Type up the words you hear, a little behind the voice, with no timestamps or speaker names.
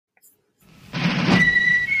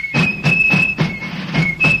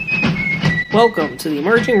Welcome to the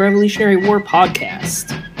Emerging Revolutionary War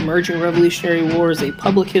podcast. Emerging Revolutionary War is a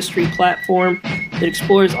public history platform that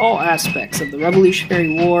explores all aspects of the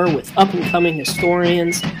Revolutionary War with up-and-coming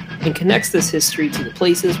historians and connects this history to the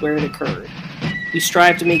places where it occurred. We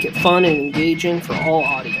strive to make it fun and engaging for all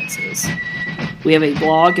audiences. We have a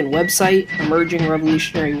blog and website,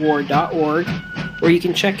 emergingrevolutionarywar.org, where you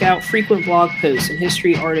can check out frequent blog posts and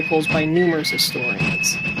history articles by numerous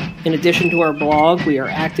historians. In addition to our blog, we are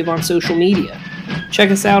active on social media.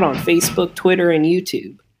 Check us out on Facebook, Twitter, and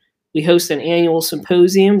YouTube. We host an annual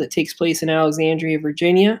symposium that takes place in Alexandria,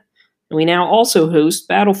 Virginia, and we now also host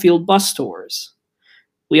battlefield bus tours.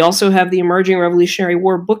 We also have the Emerging Revolutionary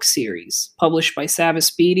War book series, published by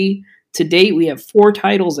Savas Beatty. To date, we have 4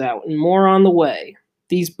 titles out and more on the way.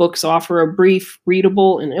 These books offer a brief,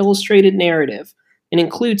 readable, and illustrated narrative and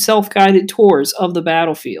include self-guided tours of the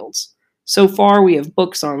battlefields. So far, we have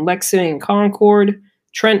books on Lexington and Concord,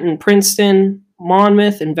 Trenton, Princeton,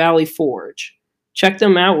 Monmouth, and Valley Forge. Check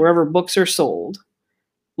them out wherever books are sold.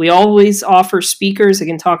 We always offer speakers that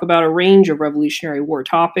can talk about a range of Revolutionary War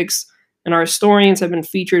topics, and our historians have been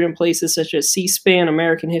featured in places such as C-SPAN,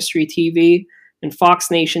 American History TV, and Fox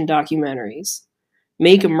Nation documentaries.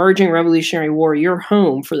 Make Emerging Revolutionary War your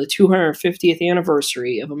home for the 250th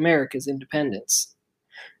anniversary of America's independence.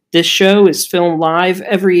 This show is filmed live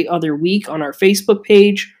every other week on our Facebook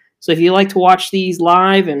page, so if you like to watch these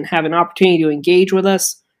live and have an opportunity to engage with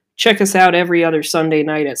us, check us out every other Sunday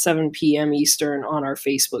night at 7 p.m. Eastern on our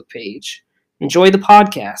Facebook page. Enjoy the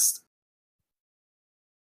podcast.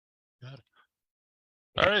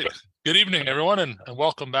 All right. Good evening, everyone, and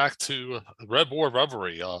welcome back to Red War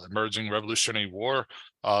Revelry, Emerging Revolutionary War,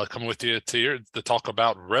 coming with you here to talk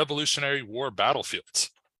about Revolutionary War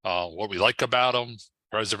battlefields, what we like about them,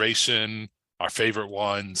 preservation, our favorite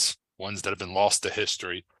ones that have been lost to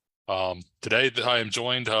history. Today, I am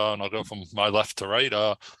joined, and I'll go from my left to right,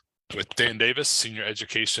 with Dan Davis, Senior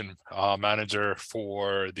Education Manager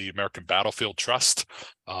for the American Battlefield Trust,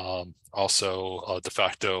 also a de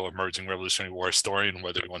facto Emerging Revolutionary War historian,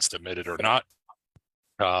 whether he wants to admit it or not.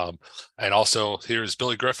 And also here's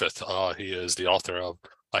Billy Griffith. He is the author of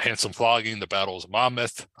A Handsome Flogging, The Battles of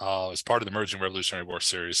Monmouth, as part of the Emerging Revolutionary War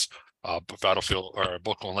series, battlefield or a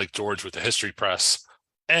book on Lake George with the History Press,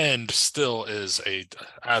 and still is a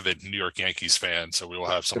avid New York Yankees fan. So we will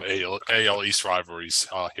have some AL East rivalries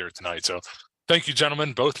here tonight. So thank you,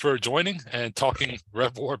 gentlemen, both for joining and talking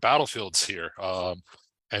Rev War battlefields here.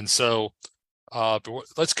 And so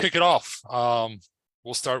let's kick it off.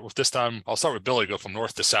 We'll start with this time. I'll start with Billy, go from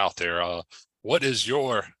north to south there. What is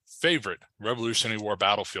your favorite Revolutionary War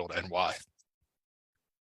battlefield and why?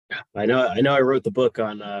 I know I wrote the book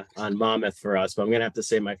on Monmouth for us, but I'm gonna have to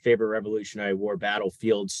say my favorite Revolutionary War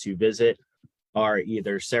battlefields to visit are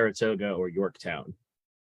either Saratoga or Yorktown.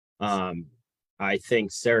 I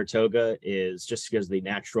think Saratoga is just because the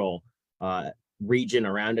natural region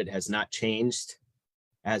around it has not changed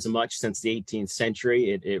as much since the 18th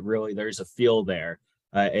century. It really, there's a feel there,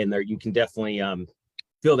 and there you can definitely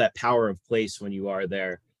feel that power of place when you are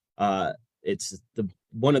there. It's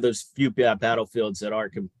one of those few battlefields that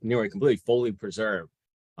are nearly completely fully preserved,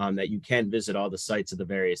 that you can visit all the sites of the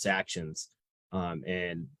various actions,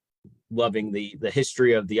 and loving the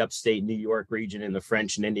history of the upstate New York region in the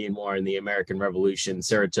French and Indian War and the American Revolution.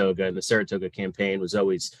 Saratoga and the Saratoga campaign was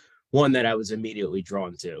always one that I was immediately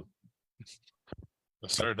drawn to.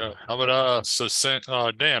 How about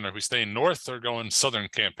Dan, are we staying north or going southern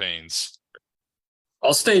campaigns?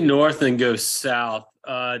 I'll stay north and go south.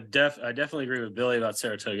 I definitely agree with Billy about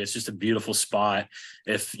Saratoga. It's just a beautiful spot.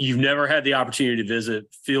 If you've never had the opportunity to visit,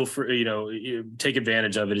 feel free, take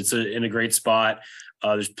advantage of it. It's in a great spot.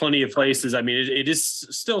 There's plenty of places. I mean, it is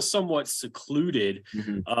still somewhat secluded,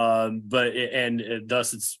 but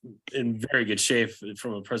thus it's in very good shape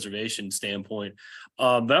from a preservation standpoint.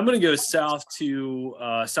 But I'm going to go south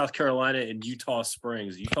to South Carolina and Utah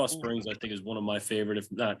Springs. Utah Springs, I think, is one of my favorite,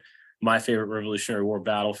 if not my favorite Revolutionary War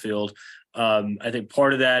battlefield. I think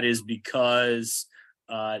part of that is because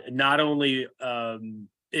not only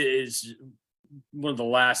is one of the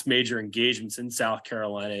last major engagements in South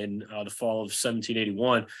Carolina in the fall of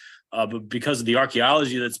 1781, but because of the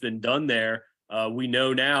archaeology that's been done there, we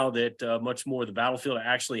know now that much more of the battlefield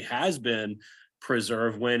actually has been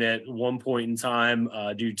preserved, when at one point in time,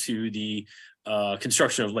 due to the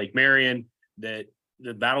construction of Lake Marion, that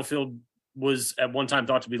the battlefield was at one time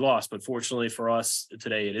thought to be lost, but fortunately for us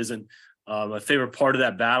today, it isn't. My favorite part of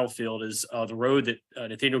that battlefield is the road that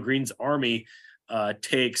Nathaniel Greene's army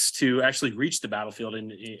takes to actually reach the battlefield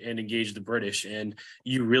and engage the British. And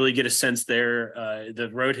you really get a sense there. The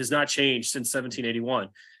road has not changed since 1781.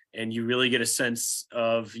 and you really get a sense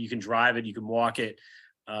of, you can drive it, you can walk it.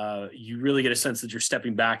 You really get a sense that you're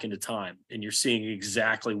stepping back into time, and you're seeing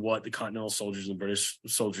exactly what the Continental soldiers and British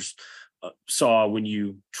soldiers saw when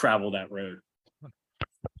you travel that road.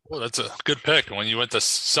 Well, that's a good pick. When you went to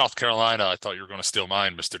South Carolina, I thought you were going to steal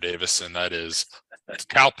mine, Mr. Davis, and that is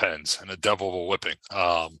cow pens and a devil of a whipping.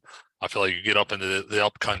 I feel like you get up into the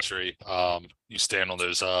up country, you stand on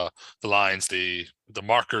those the lines, the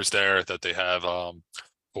markers there that they have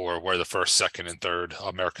for where the first, second, and third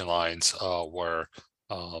American lines were.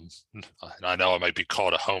 And I know I might be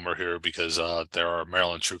called a homer here because there are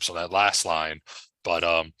Maryland troops on that last line, but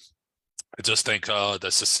I just think the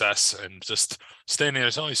success and just standing,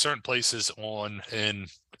 there's only certain places in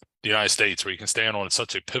the United States where you can stand on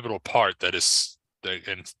such a pivotal part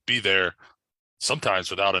and be there sometimes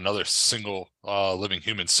without another single living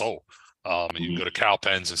human soul. And you can go to cow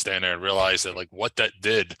pens and stand there and realize that, like, what that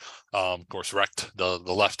did, of course, wrecked the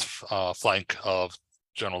left flank of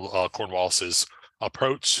General Cornwallis's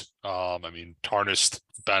approach. I mean, tarnished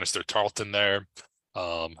Bannister Tarleton there.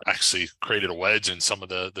 Actually created a wedge in some of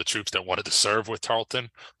the troops that wanted to serve with Tarleton.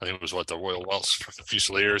 I think it was the Royal Welsh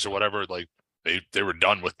Fusiliers or whatever. Like they were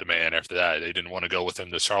done with the man after that. They didn't want to go with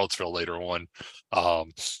him to Charlottesville later on.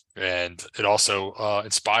 And it also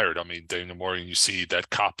inspired. I mean, Daniel Morgan, you see that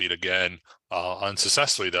copied again,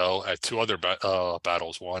 unsuccessfully though, at two other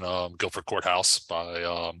battles. One, Guilford Courthouse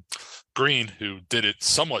by Greene, who did it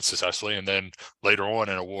somewhat successfully, and then later on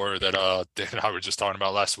in a war that Dan and I were just talking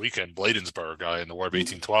about last weekend, Bladensburg, in the War of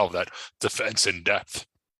 1812, that defense in depth,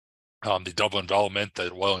 the double envelopment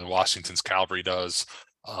that Washington's cavalry does,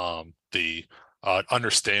 the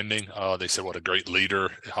understanding. They said what a great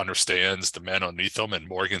leader understands the men underneath them, and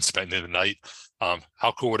Morgan spending the night.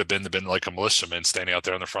 How cool would it have been like a militiaman standing out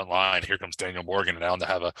there on the front line? Here comes Daniel Morgan, and down to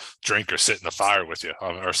have a drink or sit in the fire with you,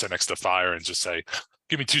 or sit next to the fire and just say,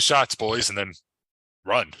 "Give me 2 shots, boys," and then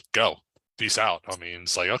run, go, peace out. I mean,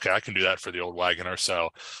 it's like, okay, I can do that for the old wagoner. So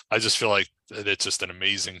I just feel like it's just an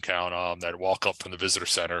amazing count. That walk up from the visitor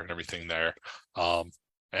center and everything there.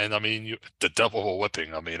 And I mean, the double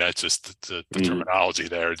whipping. I mean, that's just the terminology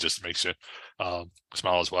there. It just makes you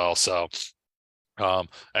smile as well. So,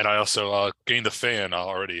 and I also gained a fan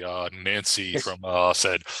already. Nancy from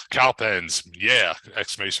said cow pens, yeah!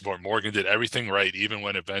 Exclamation point. Morgan did everything right, even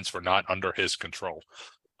when events were not under his control.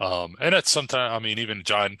 And that's sometimes, I mean, even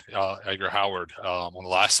John Edgar Howard on the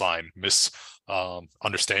last line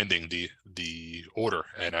understanding the order,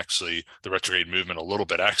 and actually the retrograde movement a little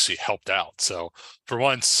bit actually helped out. So for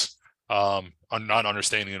once, not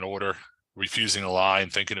understanding an order, refusing a line,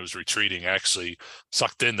 thinking it was retreating, actually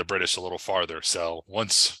sucked in the British a little farther. So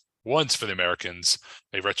once for the Americans,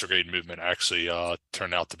 a retrograde movement actually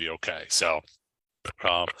turned out to be okay. So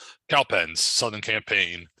Cowpens, Southern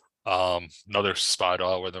Campaign, another spot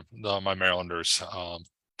where my Marylanders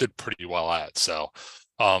did pretty well at. So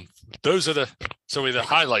those are the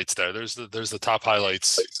highlights there. There's the top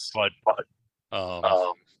highlights, but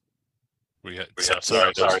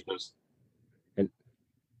sorry. And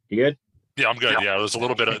you good? Yeah, I'm good. Yeah, there's a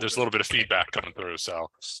little bit of feedback coming through.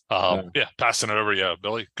 So yeah, passing it over. Yeah,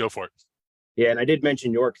 Billy, go for it. Yeah, and I did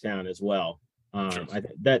mention Yorktown as well. Sure.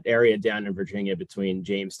 That area down in Virginia between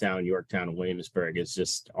Jamestown, Yorktown, and Williamsburg is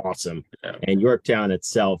just awesome. Yeah. And Yorktown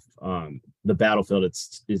itself, the battlefield,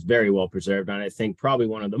 is very well preserved, and I think probably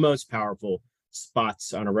one of the most powerful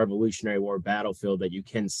spots on a Revolutionary War battlefield that you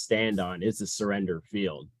can stand on is the surrender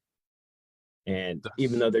field. And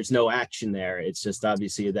even though there's no action there, it's just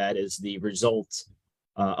obviously that is the result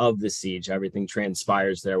of the siege. Everything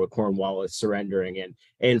transpires there with Cornwallis surrendering,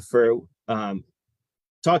 and for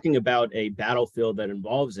talking about a battlefield that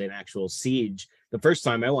involves an actual siege, the first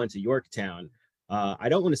time I went to Yorktown, I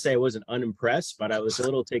don't want to say I wasn't unimpressed, but I was a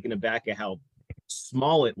little taken aback at how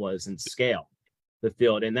small it was in scale, the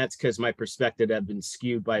field. And that's because my perspective had been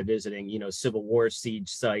skewed by visiting, Civil War siege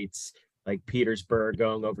sites like Petersburg,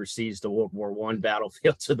 going overseas to World War I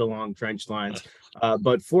battlefields with the long trench lines.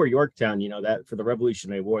 But for Yorktown, that for the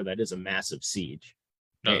Revolutionary War, that is a massive siege.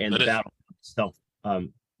 And the battle itself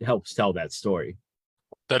helps tell that story.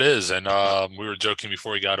 That is, and we were joking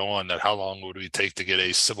before we got on that how long would we take to get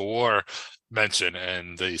a Civil War mention,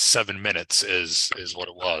 and the 7 minutes is what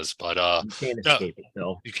it was. But you can't escape it,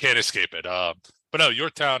 Phil. You can't escape it. But no,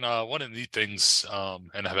 Yorktown, one of the neat things,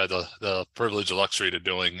 and I've had the privilege of luxury to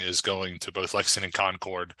doing, is going to both Lexington and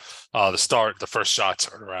Concord. The first shots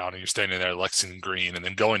are around, and you're standing there at Lexington Green, and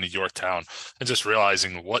then going to Yorktown and just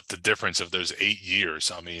realizing what the difference of those 8 years.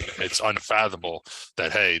 I mean, it's unfathomable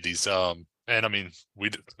that, hey, these and I mean,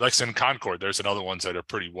 Lexington and Concord, there's another ones that are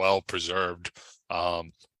pretty well preserved.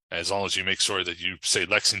 As long as you make sure that you say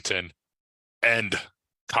Lexington and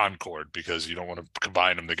Concord, because you don't want to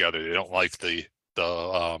combine them together. They don't like the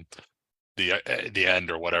end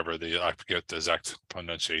or whatever. I forget the exact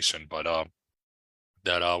pronunciation, but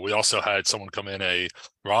that we also had someone come in.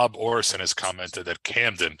 Rob Orson has commented that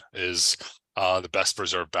Camden is the best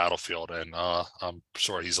preserved battlefield, and I'm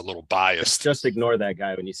sure he's a little biased. Just ignore that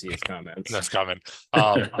guy when you see his comments. That's comment.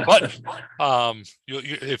 But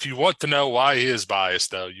if you want to know why he is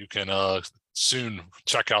biased, though, you can soon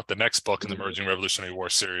check out the next book in the Emerging Revolutionary War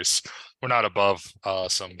series. We're not above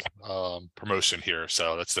some promotion here,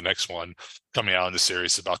 so that's the next one coming out in the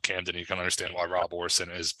series about Camden. You can understand why Rob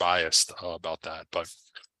Orson is biased about that. But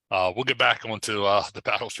we'll get back onto the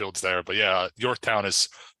battlefields there. But yeah, Yorktown is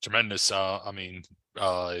tremendous.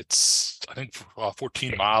 It's I think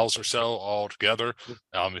 14 miles or so altogether.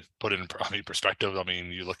 Put it in perspective. I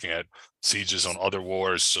mean, you're looking at sieges on other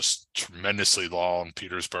wars, just tremendously long.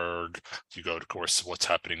 Petersburg. You go to, of course, what's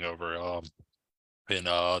happening over in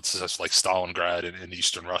it's like Stalingrad in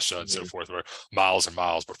Eastern Russia and so forth, where miles and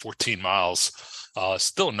miles, but 14 miles,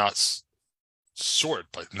 still not short,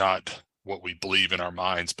 but not what we believe in our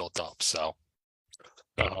minds built up. So.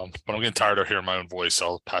 But I'm getting tired of hearing my own voice, so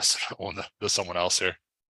I'll pass it on to someone else here.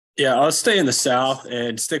 Yeah, I'll stay in the South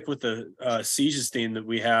and stick with the sieges theme that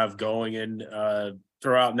we have going and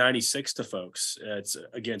throw out 96 to folks. It's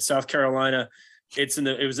again South Carolina. It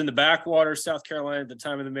was in the backwater of South Carolina at the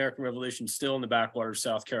time of the American Revolution, still in the backwater of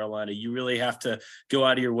South Carolina. You really have to go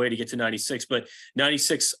out of your way to get to 96. But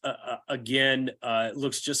 96, again,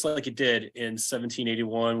 looks just like it did in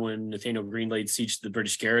 1781 when Nathaniel Greene laid siege to the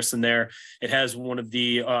British garrison there. It has one of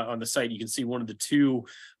the, on the site, you can see one of the two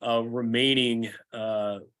remaining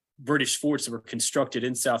British forts that were constructed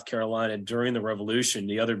in South Carolina during the Revolution,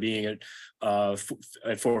 the other being at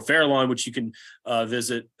Fort Fairlawn, which you can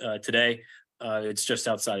visit today. It's just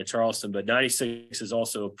outside of Charleston, but 96 is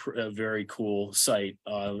also a very cool site.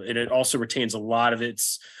 And it also retains a lot of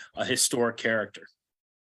its historic character.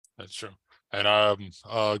 That's true. And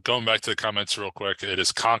going back to the comments real quick, it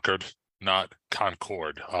is Concord, not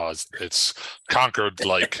Concord. It's Concord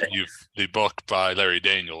like the book by Larry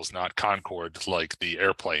Daniels, not Concord like the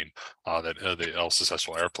airplane, the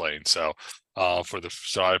successful airplane. So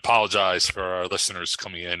so I apologize for our listeners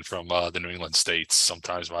coming in from the New England states.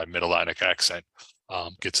 Sometimes my mid-Atlantic accent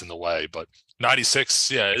gets in the way, but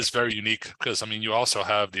 96, yeah, is very unique because I mean you also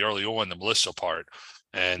have the early on the militia part,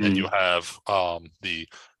 and then you have the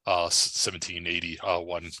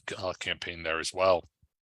 1781 campaign there as well.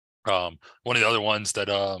 One of the other ones that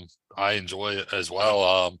I enjoy as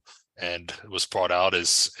well, and was brought out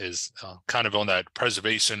is kind of on that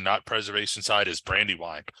preservation, not preservation side, is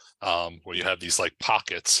Brandywine, where you have these like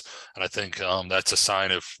pockets, and I think that's a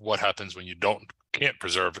sign of what happens when you can't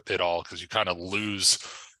preserve it all, because you kind of lose.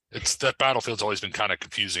 That battlefield's always been kind of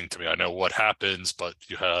confusing to me. I know what happens, but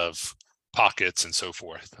you have pockets and so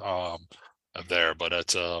forth. There, but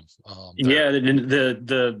it's yeah.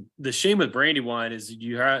 The shame with Brandywine is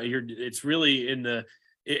it's really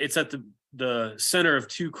it's at the center of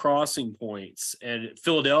two crossing points, and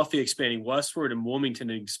Philadelphia expanding westward and Wilmington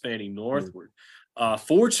expanding northward.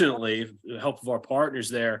 Fortunately, with the help of our partners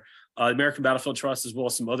there, the American Battlefield Trust, as well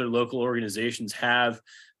as some other local organizations, have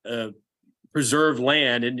preserved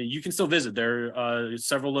land, and you can still visit. There are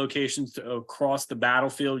several locations across the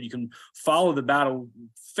battlefield. You can follow the battle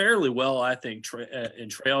fairly well, I think, in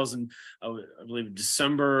trails. And I believe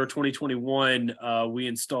December 2021, we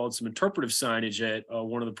installed some interpretive signage at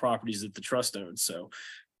one of the properties that the trust owns. So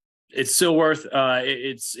it's still worth.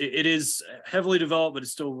 It is heavily developed, but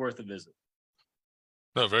it's still worth a visit.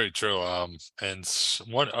 No, very true. And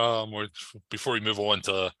one before we move on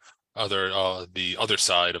to the other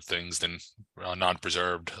side of things than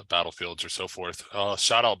non-preserved battlefields or so forth.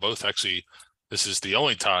 Shout out both. Actually, this is the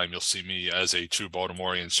only time you'll see me as a true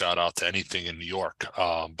Baltimorean shout out to anything in New York.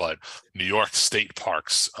 But New York State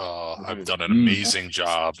Parks have done an amazing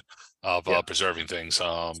job of preserving things.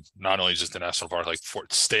 Not only just the national park like Fort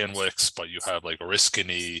Stanwix, but you have like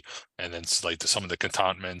Oriskany, and then like some of the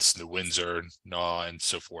cantonments, New Windsor, and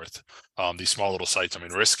so forth. These small little sites. I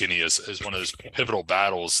mean, Oriskany is one of those pivotal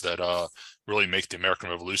battles that really make the American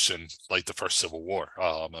Revolution like the first Civil War.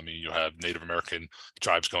 I mean, you have Native American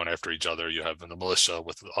tribes going after each other. You have the militia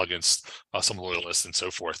against some loyalists and so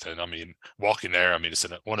forth. And I mean, walking there, I mean, it's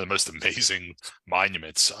one of the most amazing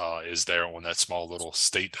monuments is there on that small little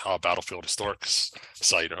state battlefield historic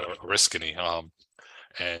site, Oriskany.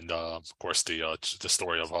 And of course, the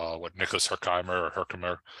story of what Nicholas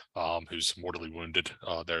Herkimer, who's mortally wounded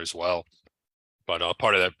there as well. But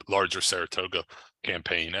part of that larger Saratoga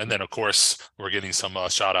campaign. And then, of course, we're getting some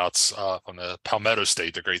shout outs from the Palmetto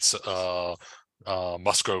State, the great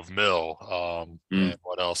Musgrove Mill, and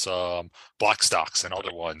what else? Blackstocks and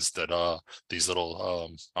other ones that these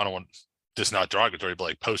little I don't want this not derogatory, but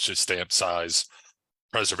like postage stamp size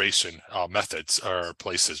preservation methods or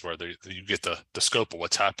places where you get the scope of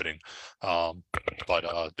what's happening.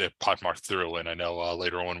 But they're pockmarked through, and I know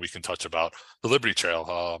later on we can touch about the Liberty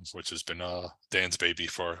Trail, which has been Dan's baby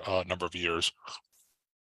for a number of years.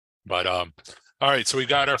 But all right, so we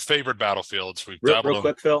got our favorite battlefields. We've Real dabbled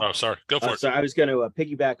quick, Phil. Oh, sorry, go for it. So I was going to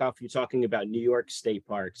piggyback off you talking about New York state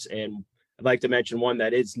parks, and I'd like to mention one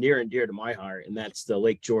that is near and dear to my heart, and that's the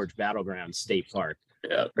Lake George Battleground State Park,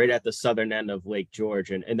 right at the southern end of Lake George.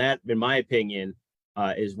 And that, in my opinion,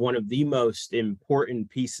 is one of the most important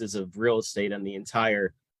pieces of real estate on the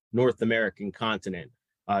entire North American continent.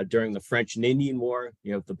 During the French and Indian War,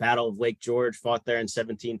 the Battle of Lake George fought there in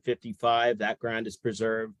 1755. That ground is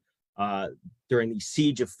preserved. During the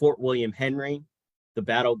siege of Fort William Henry, the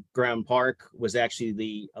Battleground Park was actually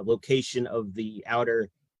the location of the outer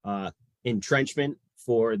entrenchment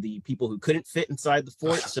for the people who couldn't fit inside the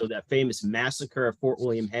fort. So that famous massacre of Fort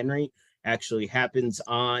William Henry actually happens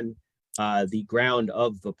on the ground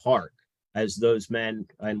of the park as those men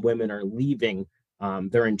and women are leaving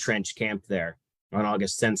their entrenched camp there on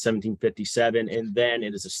August 10, 1757. And then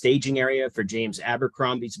it is a staging area for James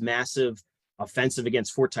Abercrombie's massive offensive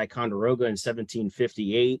against Fort Ticonderoga in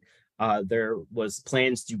 1758. There was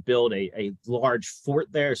plans to build a large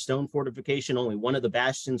fort there, stone fortification. Only one of the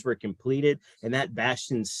bastions were completed, and that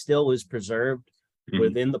bastion still is preserved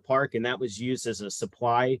within the park, and that was used as a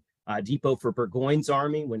supply depot for Burgoyne's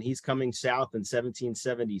army when he's coming south in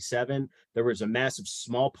 1777. There was a massive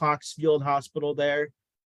smallpox field hospital there.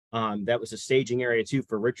 That was a staging area too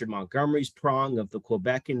for Richard Montgomery's prong of the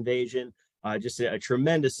Quebec invasion. Just a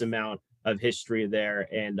tremendous amount of history there,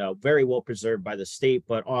 and very well preserved by the state,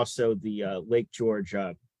 but also the Lake George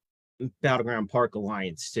Battleground Park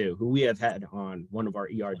Alliance too, who we have had on one of our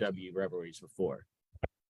ERW revelries before.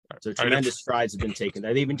 So tremendous strides have been taken.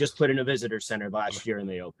 They even just put in a visitor center last year and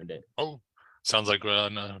they opened it. Oh, sounds like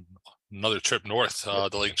another trip north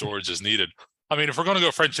to Lake George is needed. I mean, if we're going to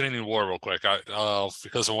go French and Indian War real quick,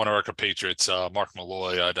 because of one of our compatriots, Mark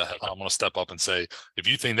Malloy, I'm going to step up and say, if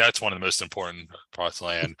you think that's one of the most important parts of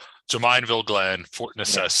land, Jumineville Glen, Fort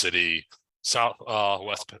Necessity,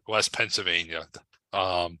 West Pennsylvania,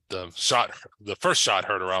 the first shot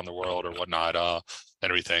heard around the world or whatnot, and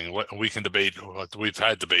everything. We can debate. We've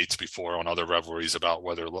had debates before on other revelries about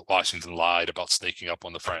whether Washington lied about sneaking up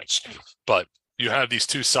on the French, but you have these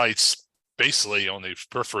two sites basically on the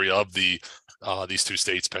periphery of these two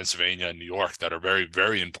states, Pennsylvania and New York, that are very,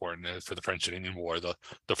 very important for the French and Indian War, the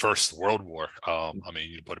First World War. I mean,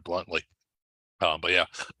 you put it bluntly. But yeah,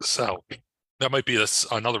 so that might be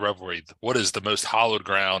another revelry. What is the most hallowed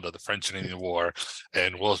ground of the French and Indian War?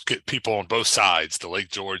 And we'll get people on both sides, the Lake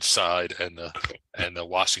George side and the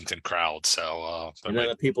Washington crowd. So and then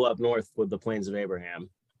the people up north with the Plains of Abraham.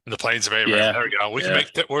 The Plains of Abraham. Yeah. There we go. We can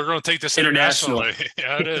make that. We're going to take this internationally.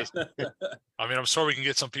 Yeah, it is. I mean, I'm sure we can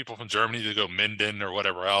get some people from Germany to go Minden or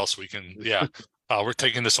whatever else. We can. Yeah, we're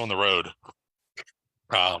taking this on the road.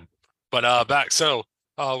 But back. So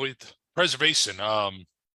with preservation,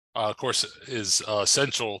 of course, is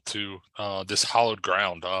essential to this hallowed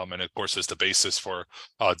ground, and of course is the basis for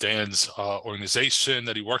Dan's organization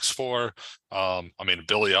that he works for. I mean,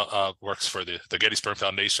 Billy works for the Gettysburg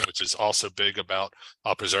Foundation, which is also big about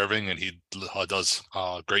preserving, and he does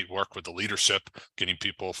great work with the leadership, getting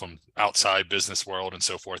people from outside business world and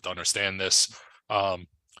so forth to understand this. But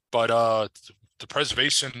the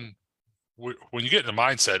preservation, when you get in the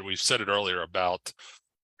mindset, we've said it earlier about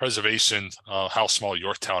preservation, how small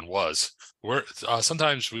Yorktown was.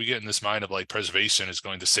 Sometimes we get in this mind of like preservation is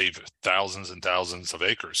going to save thousands and thousands of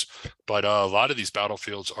acres, but a lot of these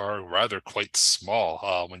battlefields are rather quite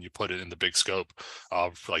small when you put it in the big scope.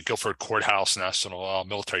 Like Guilford Courthouse National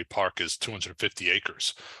Military Park is 250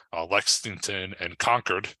 acres. Lexington and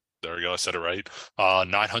Concord, there we go, I said it right,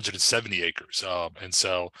 970 acres. And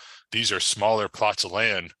so these are smaller plots of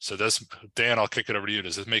land. So this, Dan, I'll kick it over to you.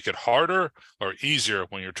 Does this make it harder or easier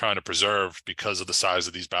when you're trying to preserve because of the size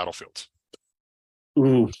of these battlefields?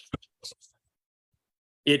 Ooh.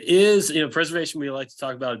 It is, preservation, we like to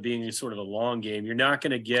talk about it being sort of a long game. You're not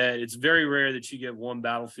going to it's very rare that you get one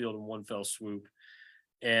battlefield in one fell swoop.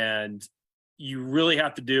 And you really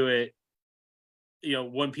have to do it,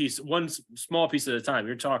 one small piece at a time.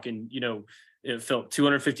 You're talking, it felt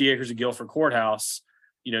 250 acres of Guilford Courthouse.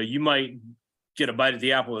 You might get a bite of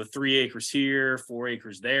the apple of 3 acres here, 4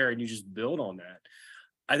 acres there, and you just build on that.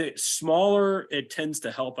 I think smaller, it tends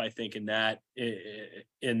to help, I think, in that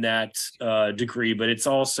degree, but it's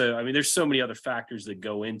also, I mean, there's so many other factors that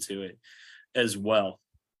go into it. as well.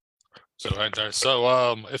 So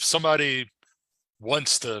if somebody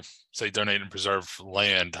wants to say donate and preserve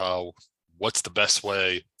land, what's the best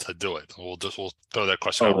way to do it? We'll throw that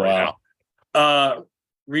question out right now.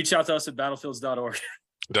 Reach out to us at battlefields.org.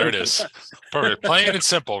 There it is. Perfect. Plain and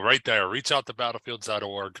simple right there. Reach out to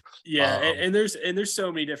battlefields.org. Yeah. And there's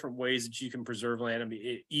so many different ways that you can preserve land. I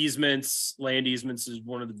mean, land easements is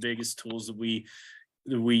one of the biggest tools that we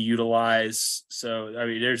utilize. So, I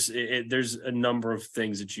mean, there's a number of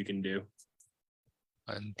things that you can do.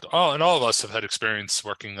 And all of us have had experience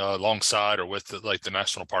working alongside or with the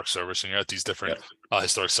National Park Service, and you're at these different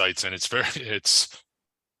historic sites, and it's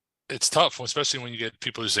tough, especially when you get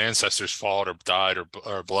people whose ancestors fought or died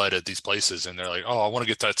or bled at these places, and they're like, oh, I want to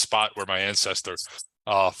get to that spot where my ancestor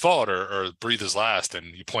fought or breathed his last,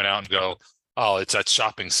 and you point out and go, oh, it's that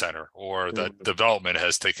shopping center, or that development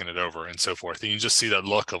has taken it over, and so forth, and you just see that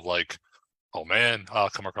look of like, oh man,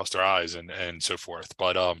 come across their eyes and so forth.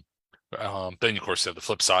 But then of course you have the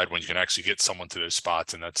flip side when you can actually get someone to those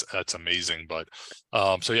spots, and that's amazing. But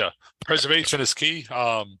so yeah, preservation is key.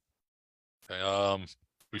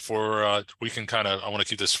 Before we can I want to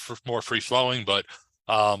keep this more free flowing, but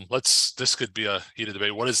this could be a heated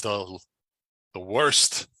debate. What is the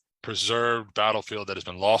worst preserved battlefield that has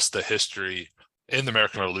been lost to history in the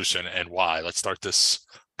American Revolution, and why? Let's start this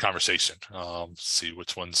conversation. See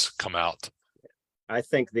which ones come out. I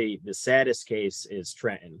think the saddest case is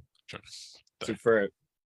Trenton. Sure. So for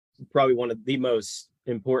probably one of the most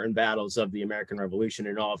important battles of the American Revolution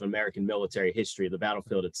and all of American military history, the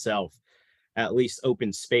battlefield itself, at least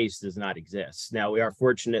open space does not exist. Now, we are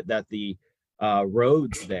fortunate that the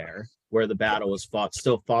roads there where the battle was fought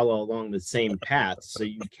still follow along the same path, so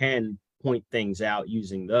you can point things out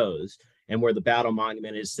using those. And where the battle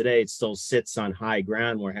monument is today, it still sits on high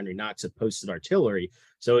ground where Henry Knox had posted artillery.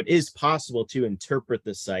 So it is possible to interpret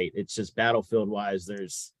the site. It's just battlefield-wise,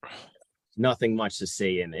 there's nothing much to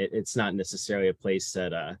see, and it's not necessarily a place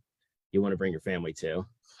that you want to bring your family to.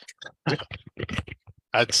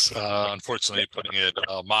 That's unfortunately putting it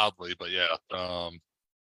mildly, but yeah.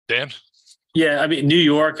 Dan? Yeah, I mean, New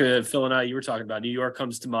York, Phil and I, you were talking about New York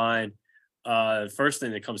comes to mind. First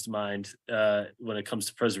thing that comes to mind when it comes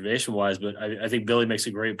to preservation wise, but I think Billy makes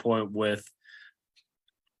a great point with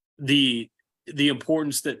the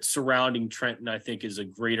importance that surrounding Trenton, I think, is a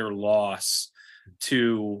greater loss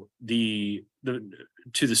to the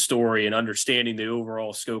story and understanding the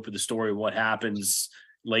overall scope of the story, what happens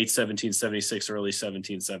late 1776, early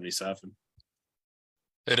 1777.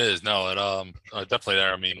 It is. No, it definitely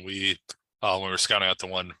there. I mean, when we were scouting out the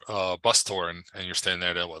one bus tour, and you're standing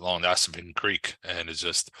there along the Assabin Creek, and it's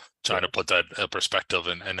just trying to put that perspective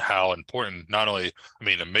and how important, not only, I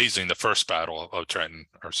mean, amazing the first battle of Trenton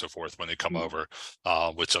or so forth when they come over,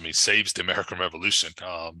 which, I mean, saves the American Revolution.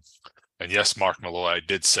 And yes, Mark Malloy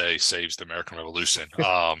did say saves the American Revolution.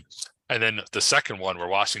 And then the second one where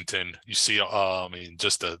Washington, you see, I mean,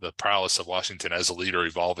 just the prowess of Washington as a leader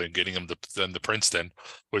evolving, getting them to Princeton,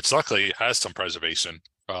 which luckily has some preservation.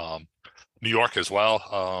 New York as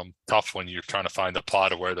well. Tough when you're trying to find the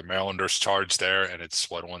plot of where the Marylanders charged there, and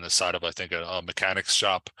it's on the side of, I think, a mechanic's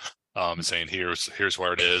shop, saying here's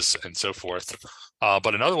where it is, and so forth.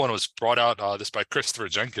 But another one was brought out this by Christopher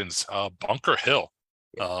Jenkins, Bunker Hill,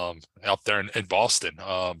 out there in Boston.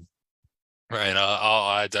 And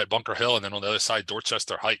I'll add that Bunker Hill, and then on the other side,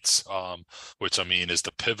 Dorchester Heights, which, I mean, is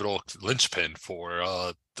the pivotal linchpin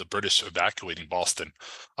for the British evacuating Boston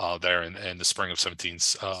there in the spring of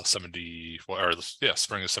 1770,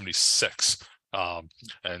 spring of 76.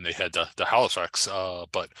 And they had the Halifax,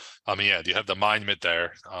 but I mean, yeah, you have the monument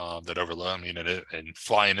there that overlook. I mean, and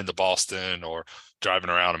flying into Boston or driving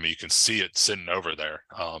around, I mean, you can see it sitting over there,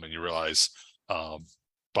 and you realize.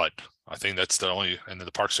 But I think that's the only, and then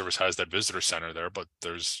the Park Service has that visitor center there, but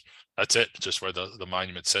that's it, just where the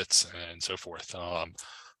monument sits and so forth. I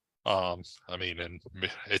mean, and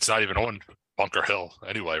it's not even on Bunker Hill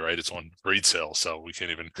anyway, right? It's on Breed's Hill, so we can't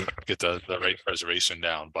even get the right preservation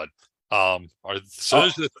down. But I'm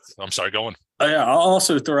sorry, go on. Yeah, I'll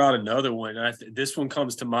also throw out another one. This one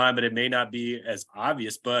comes to mind, but it may not be as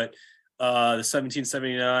obvious. But the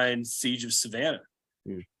 1779 Siege of Savannah.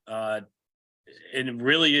 And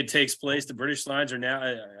really, it takes place. The British lines are now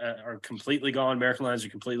are completely gone. American lines are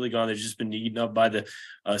completely gone. They've just been eaten up by the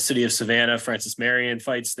city of Savannah. Francis Marion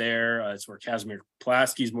fights there. It's where Casimir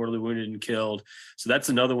Pulaski is mortally wounded and killed. So that's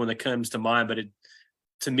another one that comes to mind. But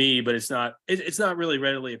it's not. It's not really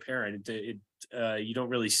readily apparent. You don't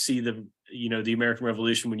really see the American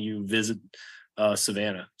Revolution when you visit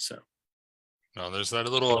Savannah. So. No, there's that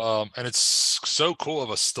little, and it's so cool of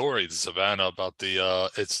a story, the Savannah, about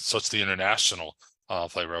it's such the international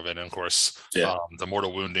flavor of it. And of course, Yeah. the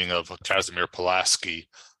mortal wounding of Casimir Pulaski,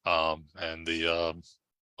 and the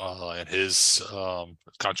and his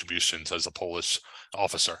contributions as a Polish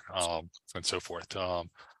officer, and so forth.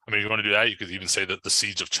 I mean, if you want to do that, you could even say that the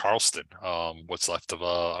siege of Charleston, what's left of,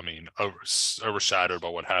 overshadowed by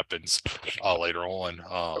what happens later on,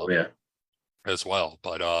 as well.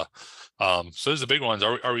 But so those are the big ones.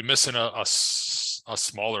 Are we missing a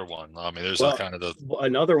smaller one? I mean, there's kind of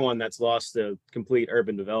another one that's lost to complete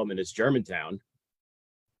urban development is Germantown.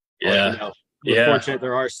 Yeah. We're fortunate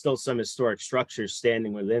there are still some historic structures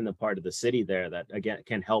standing within the part of the city there that again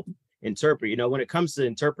can help interpret. When it comes to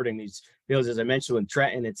interpreting these fields, as I mentioned with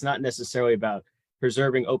Trenton, it's not necessarily about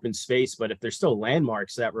preserving open space, but if there's still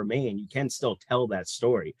landmarks that remain, you can still tell that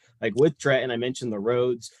story. Like with Trenton, I mentioned the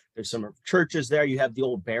roads. There's some churches there. You have the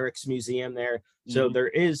old barracks museum there. So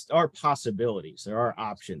there are possibilities. There are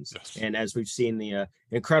options. Yes. And as we've seen the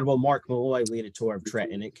incredible Mark Malloy lead a tour of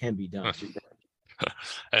Trenton, it can be done.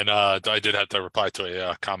 And I did have to reply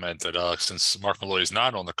to a comment that since Mark Malloy is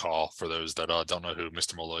not on the call, for those that don't know who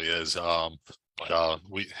Mr. Malloy is, but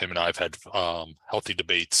him and I have had healthy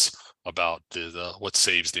debates about what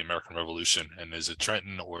saves the American Revolution, and is it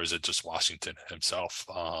Trenton or is it just Washington himself?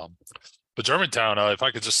 But Germantown, if I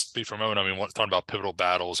could just speak for a moment, I mean, talking about pivotal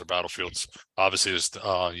battles or battlefields, obviously there's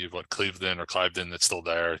you've got Cliveden that's still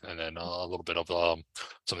there, and then a little bit of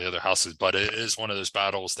some of the other houses, but it is one of those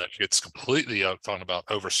battles that gets completely talking about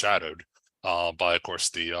overshadowed by, of course,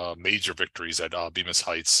 the major victories at Bemis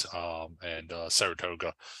Heights and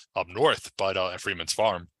Saratoga up north, but at Freeman's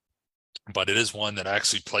Farm. But it is one that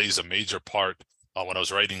actually plays a major part when I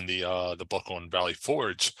was writing the book on Valley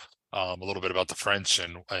Forge. A little bit about the French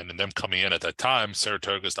and them coming in at that time.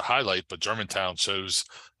 Saratoga is the highlight, but Germantown shows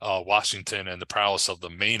Washington and the prowess of the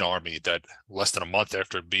main army that less than a month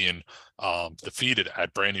after being defeated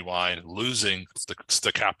at Brandywine, losing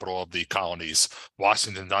the capital of the colonies,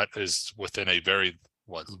 Washington is within a very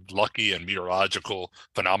lucky and meteorological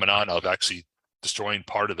phenomenon of actually destroying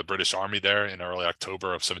part of the British army there in early October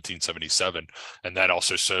of 1777. And that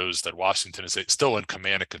also shows that Washington is still in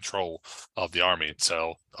command and control of the army.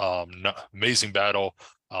 So amazing battle.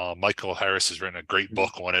 Michael Harris has written a great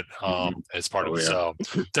book on it as part of his,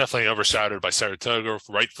 definitely overshadowed by Saratoga,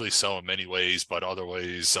 rightfully so in many ways, but other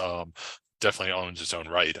ways definitely owns its own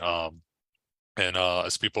right. And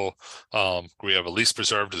as people, we have at least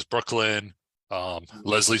preserved as Brooklyn,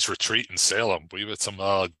 Leslie's Retreat in Salem. We've had some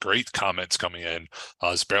great comments coming in.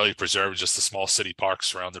 It's barely preserved, just a small city park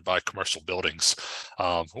surrounded by commercial buildings.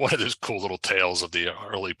 One of those cool little tales of the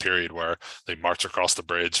early period where they march across the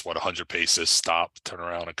bridge, 100 paces, stop, turn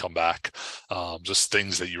around, and come back. Just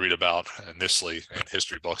things that you read about initially in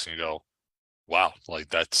history books, and you go, "Wow, like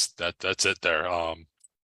that's it there."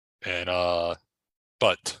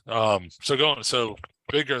 So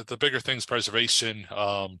the bigger things, preservation.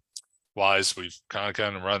 Wise, we've kind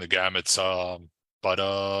of run the gamuts, but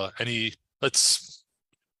let's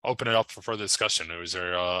open it up for further discussion. Is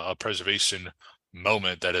there a preservation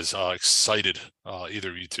moment that has excited either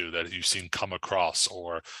of you two that you've seen come across,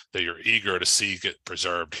 or that you're eager to see get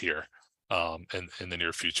preserved here in the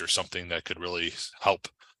near future, something that could really help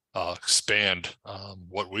expand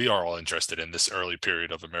what we are all interested in this early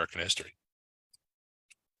period of American history?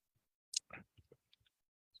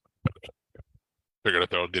 Figured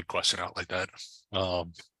I'd throw a good question out like that.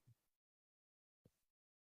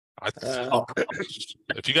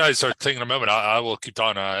 If you guys are taking a moment, I will keep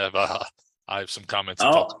talking. I have some comments.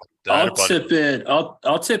 I'll tip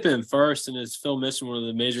in first, and as Phil mentioned, one of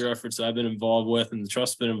the major efforts I've been involved with, and the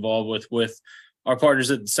trust's been involved with our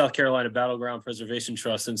partners at the South Carolina Battleground Preservation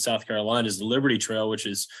Trust in South Carolina, is the Liberty Trail, which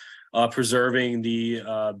is preserving the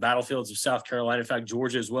battlefields of South Carolina, in fact,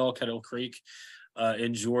 Georgia as well, Kettle Creek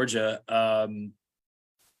in Georgia.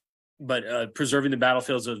 But preserving the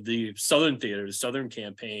battlefields of the Southern Theater, the Southern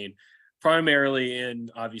Campaign, primarily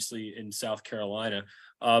obviously in South Carolina.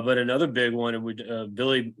 But another big one, and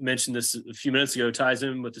Billy mentioned this a few minutes ago, ties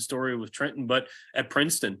in with the story with Trenton, but at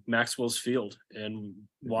Princeton, Maxwell's Field, and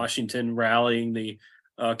Washington rallying the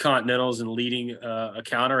Continentals and leading a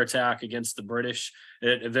counterattack against the British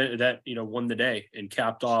that won the day and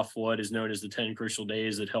capped off what is known as the 10 crucial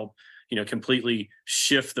days that helped completely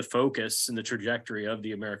shift the focus and the trajectory of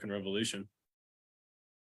the American Revolution.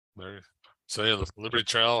 So yeah, the Liberty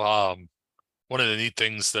Trail, one of the neat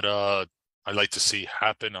things that I'd like to see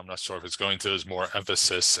happen, I'm not sure if it's going to, is more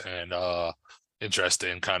emphasis and interest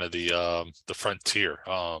in kind of the frontier.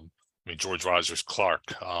 mean, George Rogers Clark,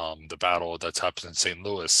 the battle that's happened in St.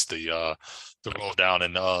 Louis, the roll down,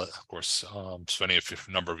 and of course, spending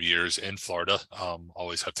a number of years in Florida,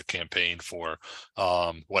 always have to campaign for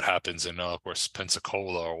what happens in, of course,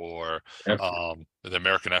 Pensacola, or the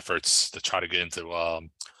American efforts to try to get into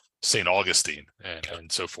St. Augustine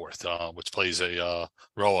and so forth, which plays a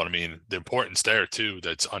role. And I mean, the importance there too,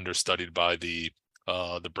 that's understudied by the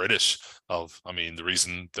British the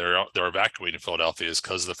reason they're evacuating Philadelphia is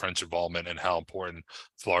because of the French involvement and how important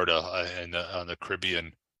Florida and the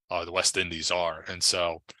Caribbean, the West Indies are. And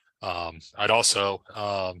so I'd also,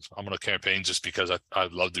 I'm going to campaign just because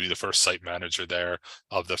I'd love to be the first site manager there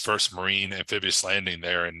of the first marine amphibious landing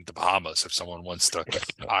there in the Bahamas. If someone wants to,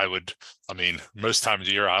 most times of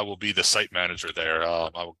the year, I will be the site manager there. I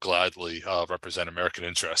will gladly represent American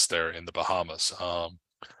interests there in the Bahamas.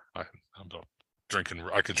 I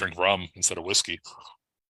could drink rum instead of whiskey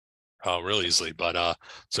really easily. But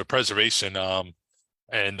so preservation,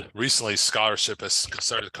 and recently scholarship has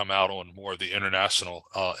started to come out on more of the international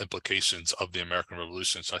implications of the American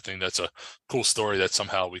Revolution. So I think that's a cool story that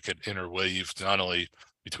somehow we could interweave not only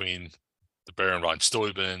between the Baron von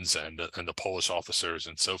Steuben's and the Polish officers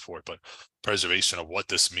and so forth, but preservation of what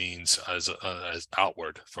this means as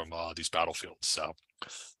outward from these battlefields. So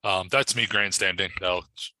that's me grandstanding, though,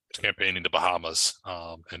 campaigning the Bahamas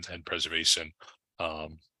and preservation.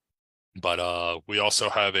 But we also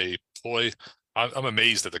have a ploy. I'm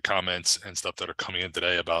amazed at the comments and stuff that are coming in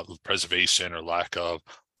today about preservation or lack of.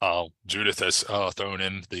 Judith has thrown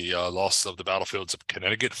in the loss of the battlefields of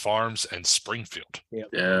Connecticut Farms and Springfield. Yep.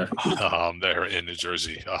 Yeah. There in New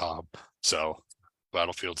Jersey. So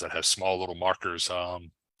battlefields that have small little markers right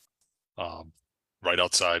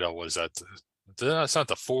outside. What is that? That's not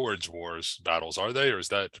the Forge Wars battles, are they? Or is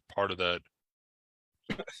that part of that?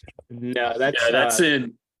 No, that's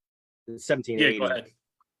in 1780. Yeah, go ahead.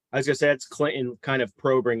 I was gonna say that's Clinton kind of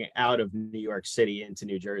probing out of New York City into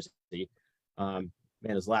New Jersey. And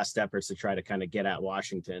his last efforts to try to kind of get at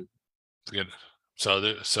Washington. Good. So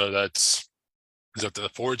is that the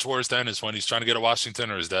Forge Wars then is when he's trying to get at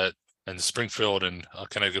Washington, or is that, and the Springfield and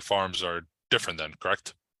Connecticut Farms are different then,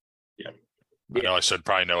 correct? Yeah. I know I should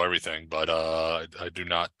probably know everything, but I do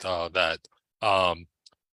not that.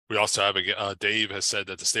 We also have Dave has said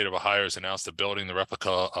that the state of Ohio has announced the building the replica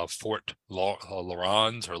of Fort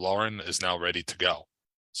Lauren is now ready to go.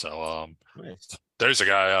 So Nice. there's a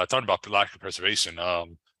guy talking about lack of preservation. I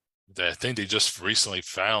think they just recently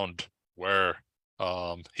found where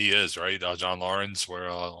he is, right? John Lawrence, where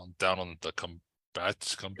down on the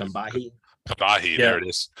Combahee. Combahee, Yeah. there it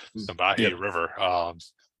is, Combahee Yep. River.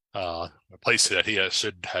 A place that he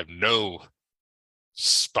should have no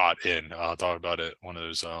spot in. Talking about it, one of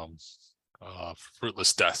those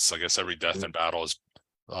fruitless deaths. I guess every death in battle is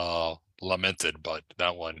lamented, but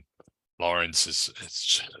that one, Lawrence it's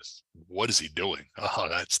just, what is he doing?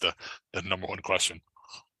 That's the number one question.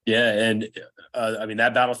 Yeah, and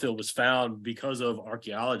that battlefield was found because of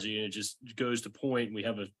archaeology, and it just goes to point. We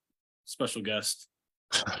have a special guest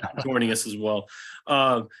joining us as well.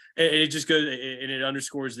 It just goes and it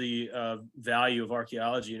underscores the value of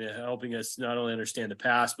archaeology and helping us not only understand the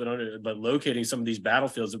past, but locating some of these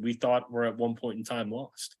battlefields that we thought were at one point in time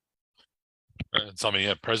lost. So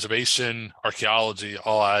preservation, archaeology,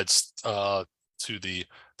 all adds to the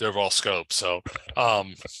overall scope. So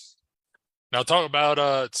now talk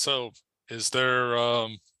about so is there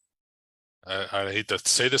I hate to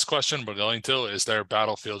say this question, but going to, is there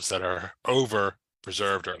battlefields that are over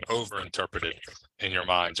preserved or over interpreted in your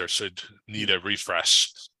minds, or should need a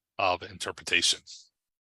refresh of interpretation?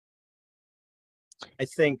 I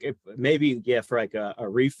think maybe for like a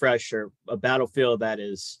refresh or a battlefield that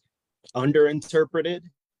is underinterpreted.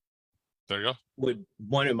 There you go.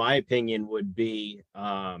 One in my opinion would be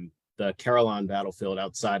the Carillon battlefield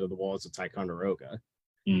outside of the walls of Ticonderoga.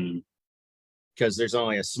 Because there's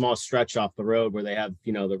only a small stretch off the road where they have,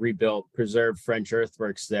 the rebuilt, preserved French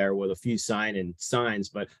earthworks there with a few signs.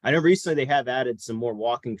 But I know recently they have added some more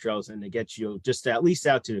walking trails and to get you just at least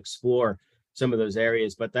out to explore some of those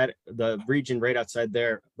areas. But the region right outside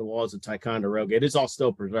there, the walls of Ticonderoga, it is all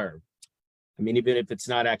still preserved. I mean, even if it's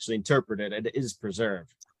not actually interpreted, it is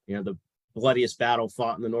preserved. The bloodiest battle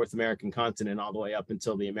fought in the North American continent all the way up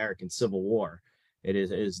until the American Civil War. It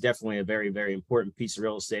is definitely a very, very important piece of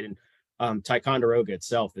real estate. And Ticonderoga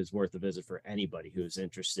itself is worth a visit for anybody who's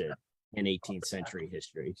interested in 18th century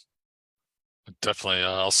history. Definitely,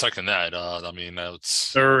 I'll second that.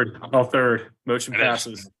 It's Third. Motion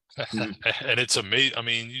passes. and it's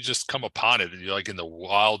amazing. You just come upon it, and you're like in the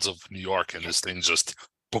wilds of New York, and this thing just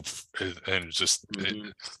poof, and just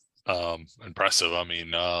impressive. I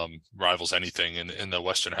mean, rivals anything in the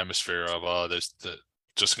Western Hemisphere of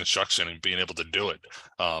just construction and being able to do it.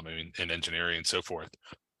 I mean, in engineering and so forth.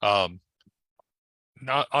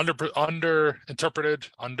 Not underinterpreted,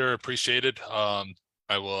 underappreciated.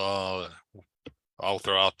 I'll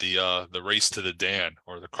throw out the race to the Dan,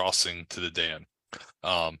 or the crossing to the Dan.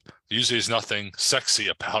 Usually there's nothing sexy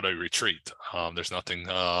about a retreat. There's nothing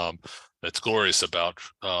that's glorious about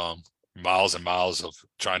miles and miles of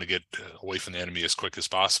trying to get away from the enemy as quick as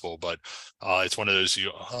possible. But it's one of those,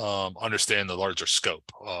 you understand the larger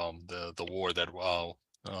scope, the war that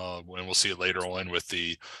when we'll see it later on with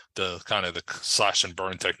the kind of the slash and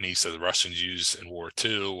burn techniques that the Russians use in War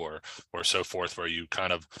II or so forth, where you're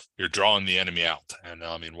drawing the enemy out. And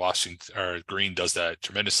I mean, Washington or Green does that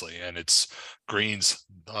tremendously, and it's Green's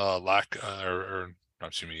lack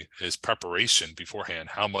his preparation beforehand,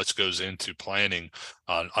 how much goes into planning,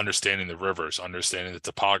 understanding the rivers, understanding the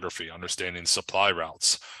topography, understanding supply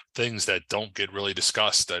routes, things that don't get really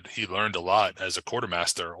discussed, that he learned a lot as a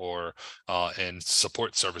quartermaster or in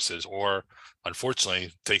support services, or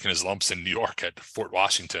unfortunately taking his lumps in New York at Fort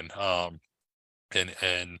Washington.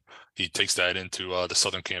 And he takes that into the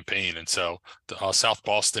Southern Campaign. And so South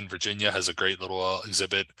Boston, Virginia has a great little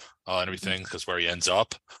exhibit and everything, because where he ends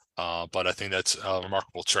up. But I think that's a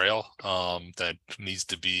remarkable trail that needs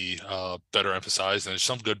to be better emphasized. And there's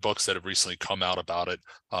some good books that have recently come out about it.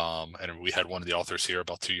 And we had one of the authors here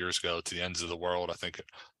about 2 years ago, To the Ends of the World, I think it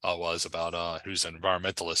was, about who's an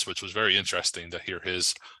environmentalist, which was very interesting to hear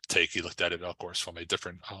his take. He looked at it, of course, from a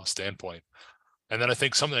different standpoint. And then I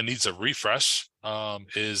think something that needs a refresh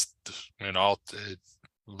is, it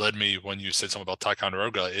led me when you said something about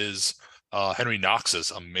Ticonderoga, is Henry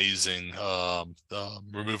Knox's amazing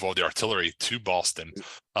removal of the artillery to Boston,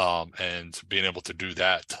 and being able to do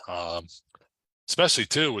that, especially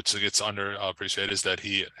too, which gets underappreciated, is that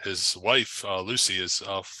his wife Lucy is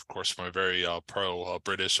of course from a very pro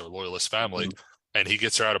British or loyalist family, and he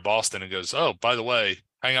gets her out of Boston and goes, oh, by the way,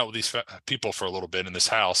 hang out with these people for a little bit in this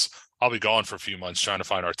house. I'll be gone for a few months trying to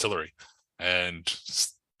find artillery. And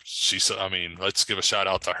she said, I mean, let's give a shout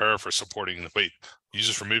out to her for supporting. Wait, you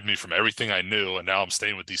just removed me from everything I knew, and now I'm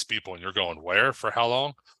staying with these people, and you're going where for how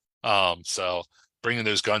long? So bringing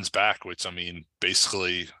those guns back, which I mean,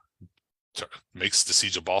 basically makes the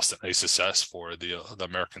siege of Boston a success for the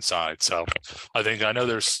American side. So I know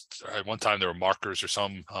there's at one time there were markers or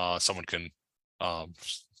someone can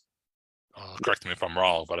correct me if I'm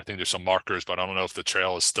wrong, but I think there's some markers, but I don't know if the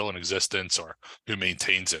trail is still in existence or who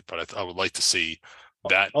maintains it. But I would like to see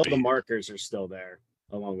that. All the markers are still there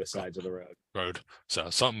along the sides of the road. So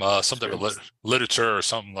some type of literature or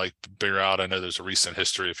something like figure out. I know there's a recent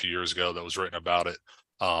history a few years ago that was written about it,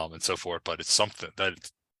 and so forth. But it's something that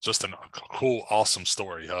just a cool, awesome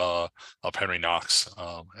story of Henry Knox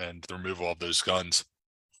and the removal of those guns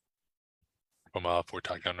from Fort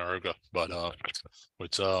Ticonderoga. But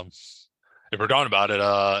which if we're talking about it,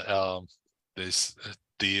 there's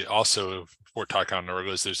also Fort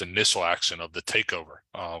Ticonderoga, there's initial action of the takeover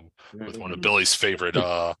with one of Billy's favorite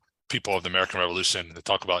people of the American Revolution. To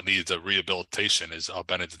talk about needs of rehabilitation is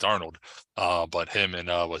Benedict Arnold, but him and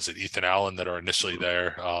was it Ethan Allen that are initially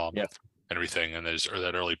there, and everything, and there's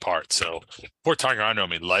that early part. So Fort Ticonderoga, I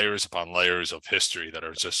mean, layers upon layers of history that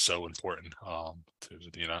are just so important to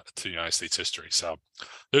the United States history. So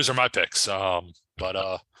those are my picks.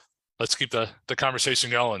 But let's keep the conversation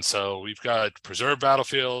going. So we've got preserved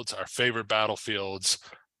battlefields, our favorite battlefields.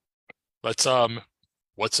 Let's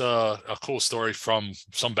what's a cool story from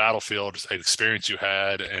some battlefield, an experience you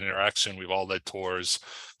had, an interaction? We've all led tours,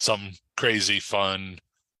 something crazy, fun,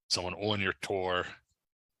 someone on your tour.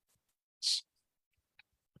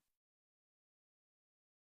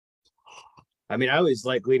 I mean, I always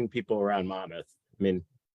like leading people around Monmouth. I mean,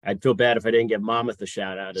 I'd feel bad if I didn't give Monmouth a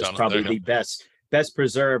shout out. It's probably the best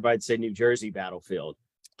preserved, I'd say, New Jersey battlefield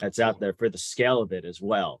that's out there for the scale of it as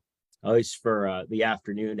well. At least for the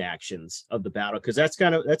afternoon actions of the battle, because that's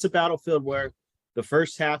a battlefield where the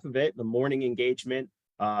first half of it, the morning engagement,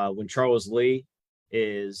 when Charles Lee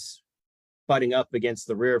is butting up against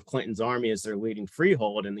the rear of Clinton's army as they're leading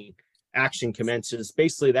Freehold, and the action commences.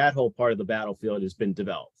 Basically, that whole part of the battlefield has been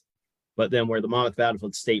developed. But then where the Monmouth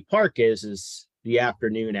Battlefield State Park is the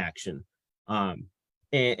afternoon action. And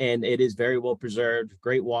it is very well preserved,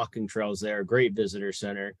 great walking trails there, great visitor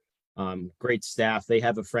center, great staff. They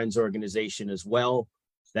have a friends organization as well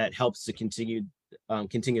that helps to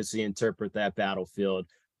continuously interpret that battlefield.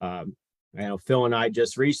 I know Phil and I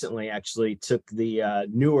just recently actually took the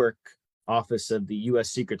Newark office of the U.S.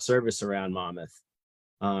 Secret Service around Monmouth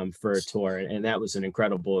for a tour, and that was an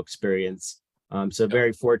incredible experience. So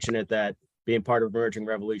very fortunate that being part of emerging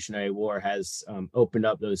Revolutionary War has opened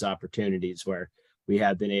up those opportunities where we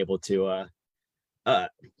have been able to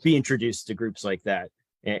be introduced to groups like that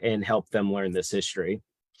and help them learn this history.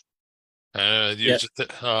 You just hit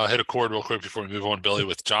a chord real quick before we move on, Billy,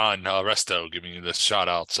 with John Resto giving you the shout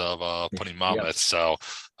outs of putting Monmouth. So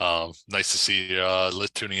nice to see you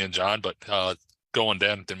tuning in, John. But go on,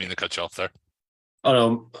 Dan. Didn't mean to cut you off there.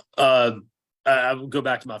 Oh no. I would go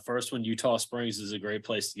back to my first one. Utah Springs is a great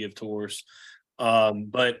place to give tours.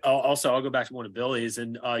 But I'll go back to one of Billy's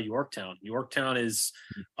in Yorktown. Yorktown is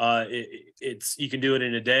it's you can do it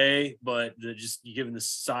in a day, but given the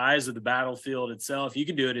size of the battlefield itself, you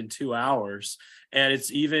can do it in 2 hours. And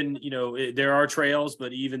it's even, there are trails,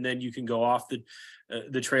 but even then you can go off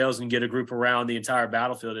the trails and get a group around the entire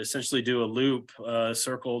battlefield. Essentially do a loop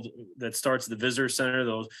circled that starts at the visitor center.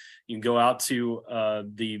 You can go out to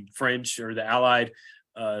the French or the Allied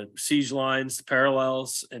siege lines,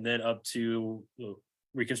 parallels, and then up to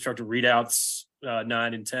reconstructed readouts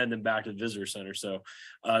 9 and 10, then back to the visitor center. So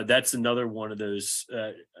that's another one of those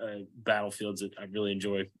battlefields that I really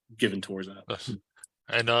enjoy giving tours at.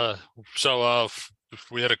 And so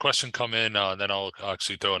we had a question come in, then I'll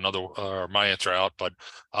actually throw my answer out. But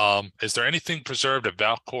is there anything preserved at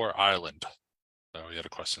Valcour Island? So we had a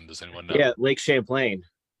question. Does anyone know? Yeah, Lake Champlain.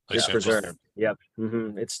 It's preserved. Yep,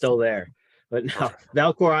 it's still there. But no,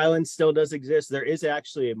 Valcour Island still does exist. There is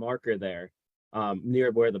actually a marker there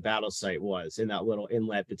near where the battle site was, in that little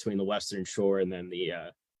inlet between the western shore and then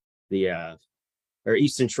or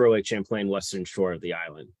eastern shore Lake Champlain, western shore of the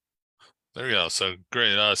island. There you go. So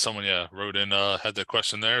great. Someone wrote in, had the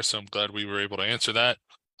question there. So I'm glad we were able to answer that.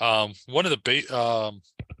 One of the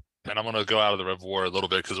and I'm going to go out of the Rev War a little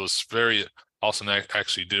bit because it was very awesome to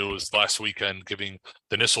actually do. It was last weekend giving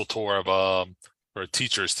the initial tour of for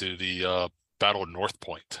teachers to the Battle of North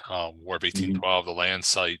Point, War of 1812, the land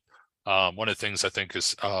site. One of the things I think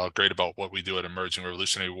is great about what we do at Emerging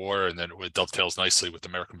Revolutionary War, and then it dovetails nicely with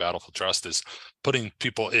American Battlefield Trust, is putting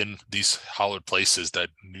people in these hallowed places that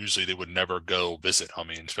usually they would never go visit. I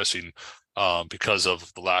mean, especially because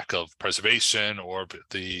of the lack of preservation, or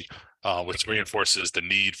which reinforces the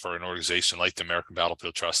need for an organization like the American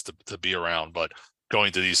Battlefield Trust to be around. But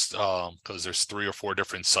going to these, because there's 3 or 4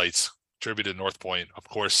 different sites attributed North Point. Of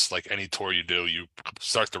course, like any tour you do, you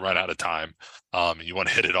start to run out of time. You want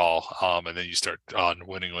to hit it all, and then you start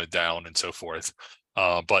winning it down and so forth.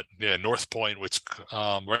 But yeah, North Point, which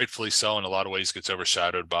rightfully so in a lot of ways gets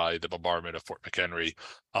overshadowed by the bombardment of Fort McHenry,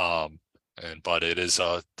 but it is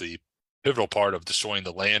the pivotal part of destroying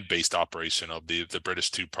the land-based operation of the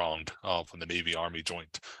British two-pronged from the Navy Army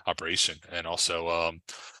joint operation, and also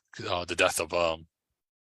the death of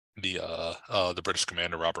the British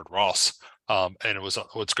commander Robert Ross. And it was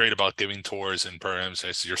what's great about giving tours and programs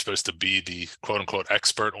is you're supposed to be the quote unquote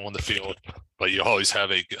expert on the field, but you always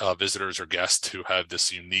have visitors or guests who have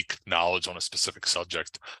this unique knowledge on a specific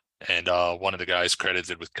subject. And one of the guys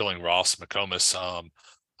credited with killing Ross, McComas,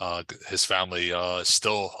 his family is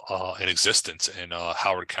still in existence in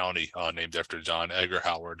Howard County, named after John Edgar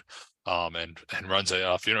Howard. And runs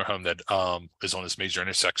a funeral home that is on this major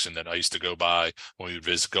intersection that I used to go by when we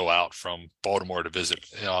would go out from Baltimore to visit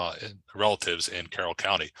relatives in Carroll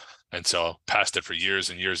County. And so passed it for years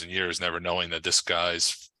and years and years, never knowing that this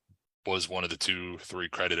guy's was one of the 2-3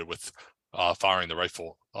 credited with firing the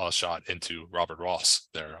rifle shot into Robert Ross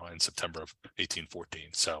there in September of 1814.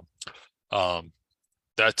 So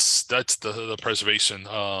that's the preservation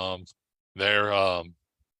there.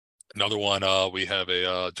 Another one, we have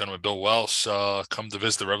a gentleman, Bill Welsh, come to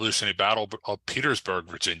visit the Revolutionary Battle of Petersburg,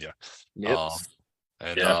 Virginia. Yep.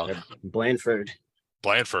 Blandford.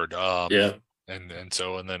 And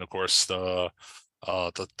then of course the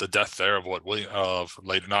death there of what William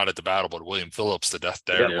later, not at the battle, but William Phillips, the death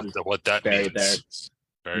there, what that buried means,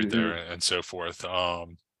 buried there, and so forth.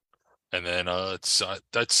 And then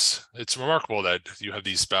it's remarkable that you have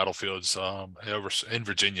these battlefields over in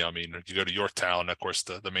Virginia. I mean, you go to Yorktown, of course,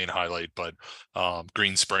 the main highlight, but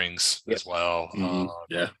Green Springs as well.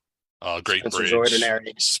 Great Bridge,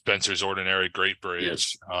 Spencer's Ordinary, Great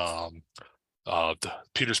Bridge,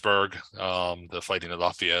 Petersburg, the fighting at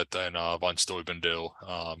Lafayette, and von Steubenville,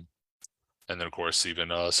 and then of course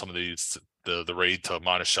even some of these the raid to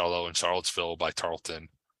Monticello and Charlottesville by Tarleton.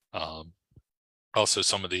 Also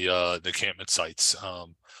some of the encampment sites.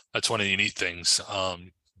 That's one of the neat things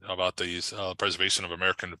about these preservation of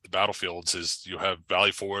American battlefields is you have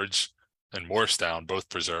Valley Forge and Morristown both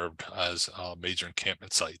preserved as major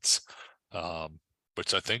encampment sites,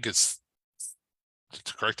 which I think is,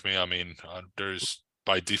 to correct me, I mean, there's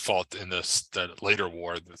by default in that later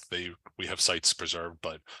war that we have sites preserved,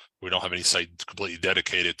 but we don't have any site completely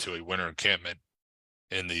dedicated to a winter encampment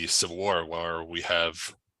in the Civil War, where we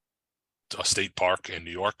have a state park in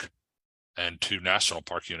New York and 2 national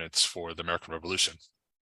park units for the American Revolution.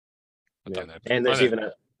 Yeah. And there's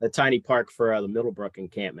even a tiny park for the Middlebrook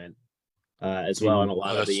encampment as well, and a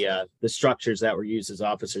lot of the structures that were used as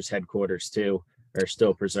officers' headquarters too are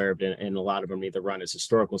still preserved, and a lot of them either run as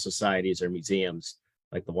historical societies or museums,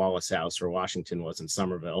 like the Wallace House where Washington was in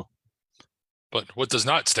Somerville. But what does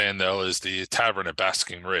not stand though is the tavern at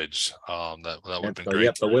Basking Ridge. That would have been great.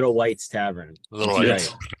 Yep, the Little White's Tavern. Little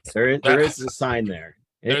White's. Right. There is a sign there.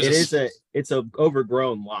 It's a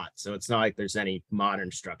overgrown lot, so it's not like there's any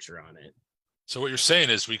modern structure on it. So what you're saying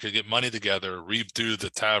is we could get money together, redo the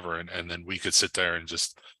tavern, and then we could sit there and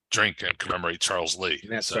just drink and commemorate Charles Lee.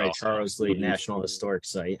 And that's right, Charles Lee National Historic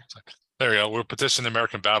Site. There you go. We'll petition the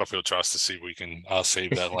American Battlefield Trust to see if we can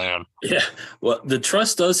save that land. Yeah, well, the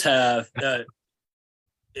trust does have,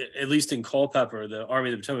 at least in Culpeper, the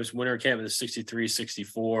Army of the Potomac's winter encampment is 63,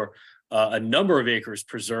 64, a number of acres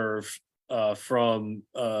preserved from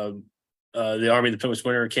the Army of the Potomac's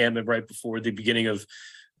winter encampment right before the beginning of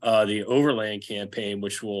the Overland Campaign,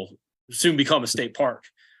 which will soon become a state park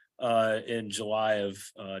in July of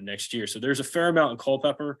next year. So there's a fair amount in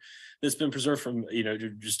Culpeper that's been preserved from,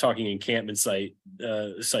 just talking encampment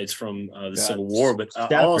sites from the Civil War. But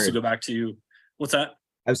I'll also go back to, what's that?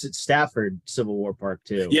 I was at Stafford Civil War Park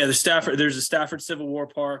too. Yeah, there's a Stafford Civil War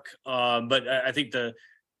Park. But I think the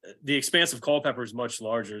expanse of Culpeper is much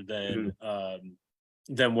larger than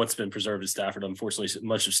what's been preserved at Stafford. Unfortunately,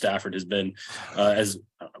 much of Stafford has been, as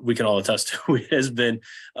we can all attest to, it has been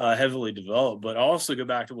heavily developed. But I'll also go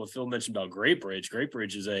back to what Phil mentioned about Great Bridge. Great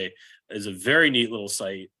Bridge is a very neat little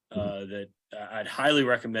site that I'd highly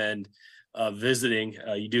recommend visiting.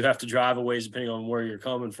 You do have to drive a ways depending on where you're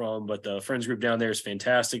coming from, but the Friends group down there is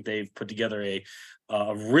fantastic. They've put together a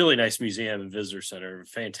really nice museum and visitor center,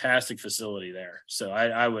 fantastic facility there. So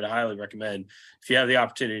I would highly recommend, if you have the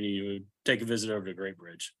opportunity, you would take a visit over to Great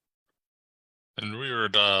Bridge. And we were,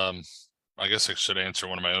 I guess I should answer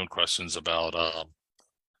one of my own questions about,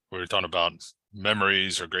 we were talking about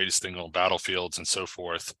memories or greatest thing on battlefields and so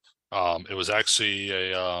forth. It was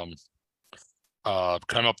actually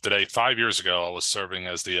come up today. 5 years ago, I was serving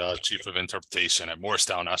as the chief of interpretation at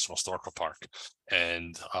Morristown National Historical Park,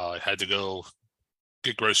 and I had to go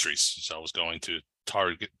get groceries. So I was going to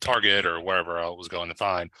Target or wherever I was going to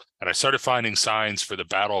find, and I started finding signs for the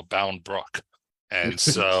Battle of Bound Brook. And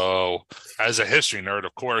so as a history nerd,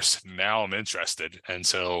 of course, now I'm interested. And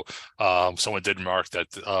so someone did mark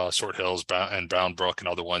that Short Hills and Bound Brook and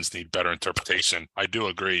other ones need better interpretation. I do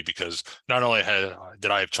agree, because not only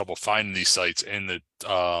did I have trouble finding these sites in the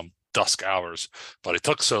dusk hours, but it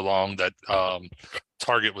took so long that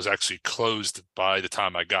Target was actually closed by the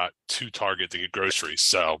time I got to Target to get groceries.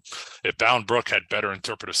 So if Bound Brook had better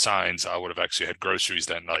interpretive signs, I would have actually had groceries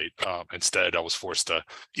that night. Instead, I was forced to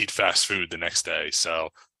eat fast food the next day. So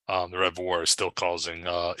the Red War is still causing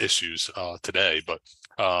issues today. But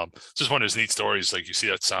just one of those neat stories, like you see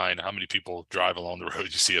that sign, how many people drive along the road,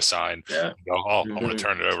 you see a sign, Yeah. You go, I'm going to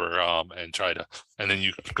turn it over and try to, and then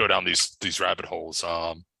you go down these rabbit holes.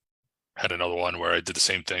 Had another one where I did the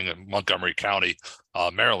same thing in Montgomery County,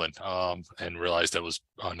 Maryland, and realized that was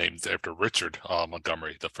named after Richard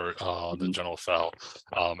Montgomery, the general fell.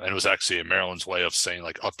 And it was actually Maryland's way of saying,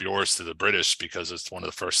 like, up yours to the British, because it's one of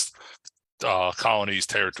the first colonies,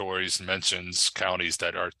 territories, mentions, counties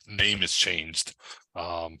that our name is changed,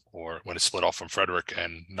 or when it's split off from Frederick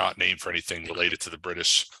and not named for anything related to the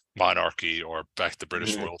British monarchy or back to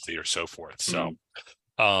British royalty or so forth. So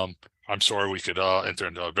I'm sure we could enter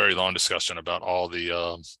into a very long discussion about all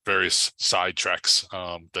the various side tracks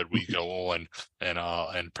that we go on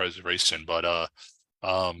and preservation. But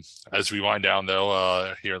as we wind down,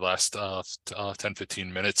 though, here last 10,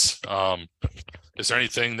 15 minutes, is there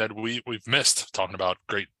anything that we've missed talking about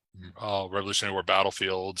great Revolutionary War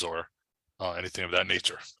battlefields or anything of that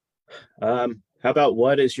nature? How about,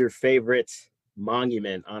 what is your favorite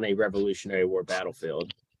monument on a Revolutionary War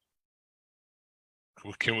battlefield?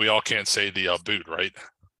 We all can't say the boot, right?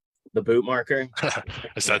 The boot marker.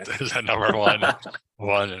 is that number one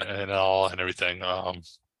and all and everything? That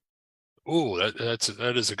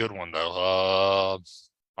is a good one though.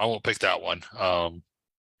 I won't pick that one.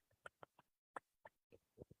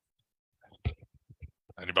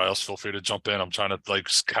 Anybody else feel free to jump in. I'm trying to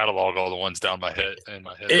catalog all the ones down my head.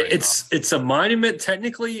 It's a monument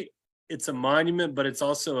technically. it's a monument, but it's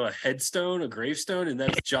also a headstone, a gravestone, and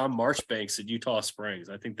that's John Marchbanks at Utah Springs.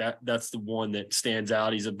 I think that's the one that stands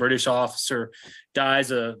out. He's a British officer,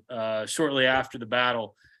 dies shortly after the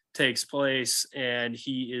battle takes place, and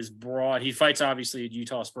he fights obviously at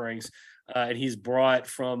Utah Springs, and he's brought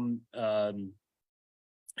from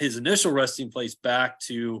his initial resting place back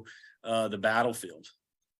to the battlefield.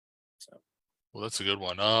 So, well, that's a good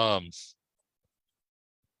one.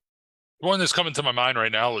 One that's coming to my mind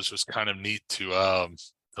right now was just kind of neat to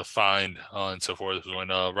find and so forth. When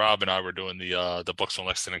Rob and I were doing the books on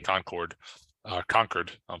Lexington and Concord,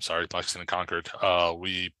 Lexington and Concord,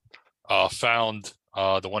 we found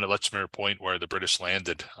the one at Lechmere Point where the British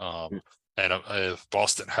landed, and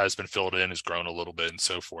Boston has been filled in, has grown a little bit, and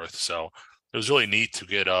so forth. So it was really neat to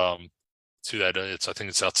get to that. I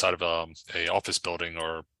think it's outside of a office building,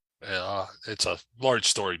 or it's a large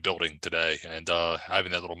story building today, and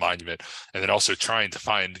having that little monument, and then also trying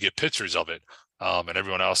to get pictures of it. And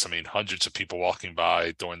everyone else, I mean, hundreds of people walking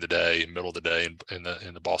by during the day, middle of the day in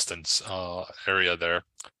the Boston's area there,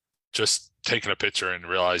 just taking a picture and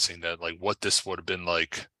realizing that like what this would have been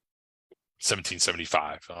like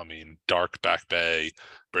 1775. I mean, dark Back Bay,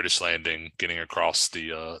 British landing, getting across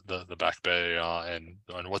the Back Bay, and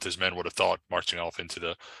what those men would have thought marching off into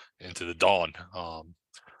the dawn.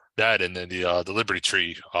 That, and then the Liberty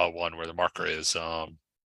Tree one where the marker is, and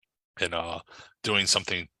doing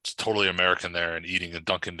something totally American there and eating a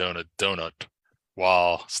Dunkin' donut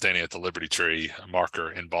while standing at the Liberty Tree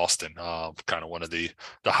marker in Boston. Kind of one of the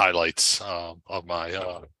highlights of my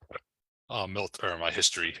my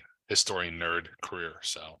historian nerd career.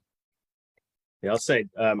 So yeah, I'll say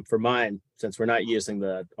for mine, since we're not using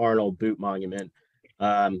the Arnold Boot Monument,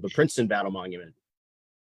 the Princeton Battle Monument,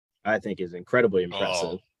 I think is incredibly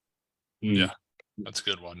impressive. Yeah, that's a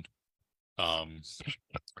good one. All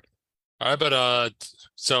right, but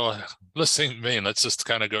so let's just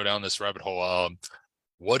kind of go down this rabbit hole.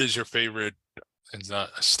 What is your favorite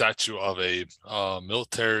statue of a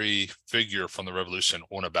military figure from the Revolution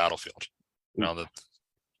on a battlefield? Now,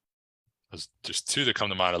 there's just two that come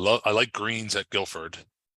to mind. I like Green's at Guilford.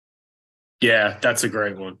 Yeah, that's a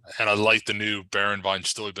great one. And I like the new Baron von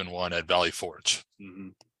Steuben one at Valley Forge. Mm-hmm.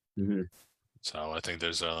 Mm-hmm. So I think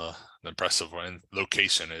there's an impressive one.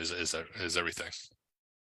 Location is everything.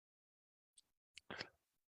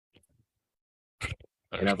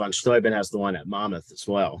 And von Steuben has the one at Monmouth as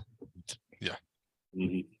well. Yeah.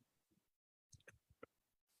 Mm-hmm.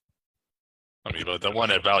 I mean, but the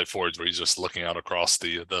one at Valley Forge where he's just looking out across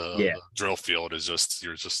the drill field is just,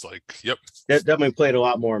 you're just like, yep. That definitely played a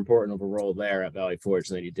lot more important of a role there at Valley Forge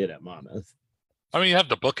than he did at Monmouth. I mean, you have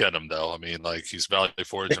to book at him though. I mean, like he's Valley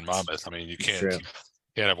Forge and Monmouth. I mean, you can't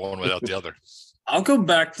have one without the other. I'll go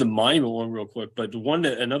back to the monument one real quick, but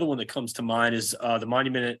another one that comes to mind is the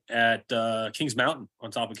monument at Kings Mountain,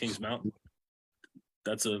 on top of Kings Mountain.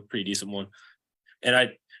 That's a pretty decent one. And I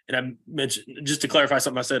mentioned, just to clarify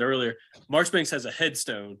something I said earlier, Marchbanks has a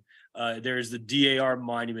headstone. There's the DAR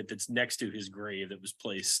monument that's next to his grave that was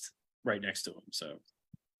placed right next to him. So.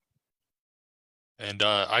 And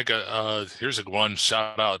I got here's a one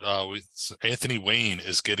shout out. Anthony Wayne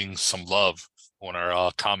is getting some love on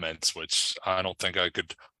our comments, which I don't think I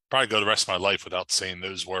could probably go the rest of my life without saying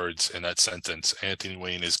those words in that sentence. Anthony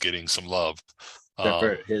Wayne is getting some love.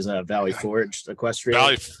 For his Valley Forge equestrian.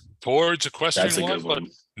 Valley Forge equestrian That's a good one.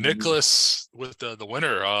 But Nicholas with the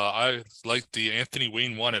winner. I like the Anthony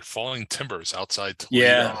Wayne one at Falling Timbers outside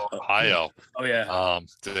Toledo, Ohio. Oh yeah.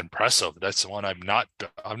 Impressive. That's the one I've not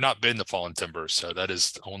been to Fallen Timbers, so that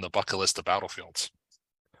is on the bucket list of battlefields.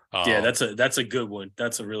 Yeah, that's a good one.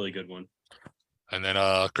 That's a really good one. And then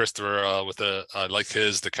Christopher I like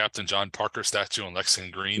the Captain John Parker statue on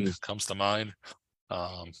Lexington Green comes to mind.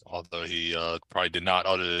 Although he probably did not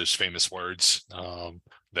utter his famous words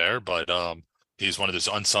there, but he's one of those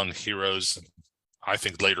unsung heroes. I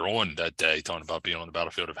think later on that day, talking about being on the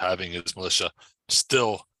battlefield, of having his militia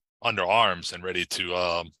still under arms and ready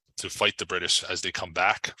to fight the British as they come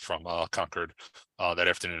back from Concord that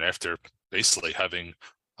afternoon, after basically having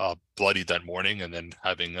bloodied that morning, and then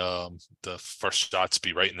having the first shots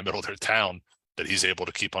be right in the middle of their town, that he's able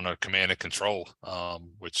to keep under command and control,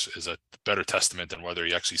 which is a better testament than whether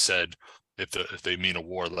he actually said, if they mean a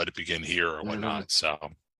war, let it begin here or whatnot. So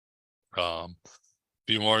a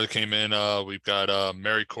few more that came in. We've got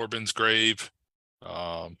Mary Corbin's grave.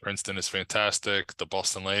 Princeton is fantastic. The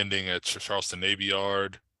Boston Landing at Charleston Navy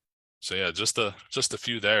Yard. So yeah, just a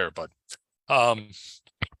few there. But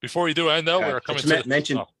before we do end though, we're coming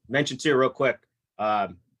to mention too real quick.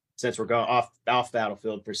 Since we're going off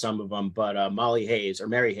battlefield for some of them, but Mary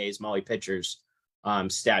Hayes, Molly Pitcher's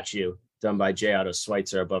statue done by J. Otto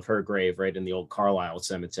Schweitzer above her grave, right in the old Carlisle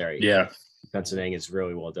Cemetery. Yeah, Pennsylvania is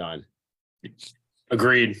really well done.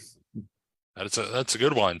 agreed. That's a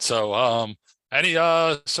good one. So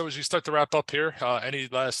so as you start to wrap up here, any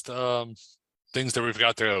last things that we've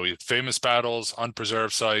got there? We have famous battles,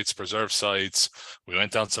 unpreserved sites, preserved sites. We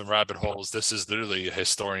went down some rabbit holes. This is literally a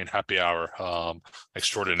historian happy hour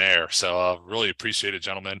extraordinaire. So really appreciate it,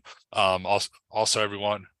 gentlemen. Also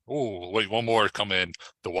everyone. Oh, wait, one more come in.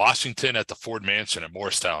 The Washington at the Ford Mansion at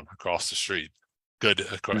Morristown across the street. Good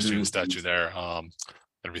equestrian statue there.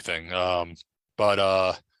 Everything.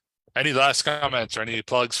 But any last comments or any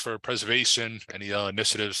plugs for preservation? Any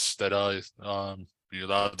initiatives that you're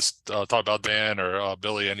allowed to talk about, Dan or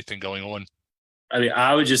Billy? Anything going on? I mean,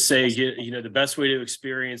 I would just say, the best way to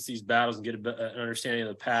experience these battles and get an understanding of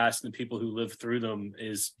the past and the people who lived through them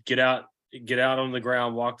is get out on the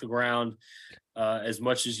ground, walk the ground as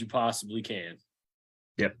much as you possibly can.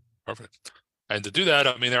 Yep. Perfect. And to do that,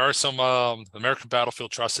 I mean, there are some American Battlefield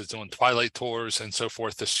Trust is doing twilight tours and so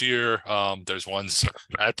forth this year. There's ones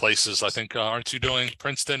at places, I think, aren't you doing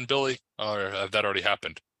Princeton, Billy? Or have that already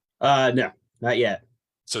happened? No, not yet.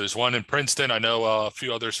 So there's one in Princeton. I know a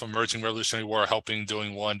few others from Emerging Revolutionary War are helping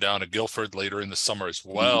doing one down at Guilford later in the summer as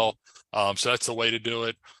well. So that's the way to do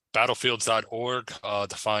it. Battlefields.org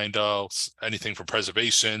to find anything from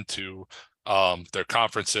preservation to their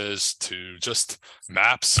conferences to just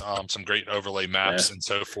maps, some great overlay maps and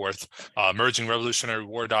so forth.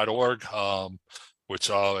 emergingrevolutionarywar.org, which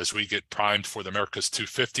as we get primed for the America's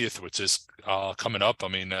 250th, which is coming up. I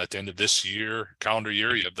mean, at the end of this calendar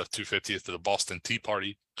year, you have the 250th of the Boston Tea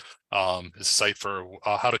Party. It's a site for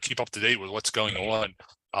how to keep up to date with what's going on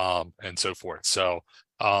and so forth. So,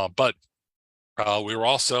 but we were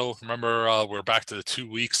also, remember, we're back to the 2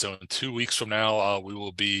 weeks. So in 2 weeks from now, we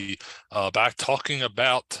will be back talking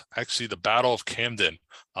about actually the Battle of Camden,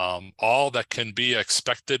 all that can be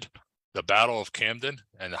expected, the Battle of Camden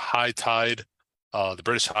and the high tide, the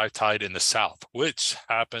British high tide in the South, which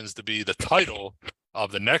happens to be the title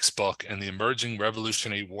of the next book in the Emerging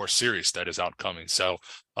Revolutionary War series that is outcoming. So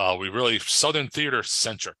we really Southern theater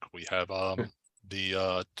centric. We have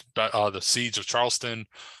the siege of Charleston,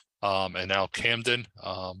 and now Camden.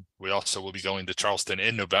 We also will be going to Charleston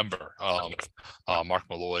in November, Mark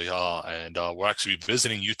Malloy, and we'll actually be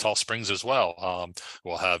visiting Utah Springs as well.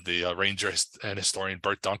 We'll have the ranger and historian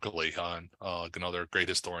Bert Dunkley on, another great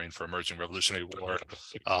historian for Emerging Revolutionary War.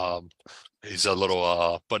 He's a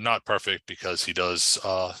little, but not perfect because he does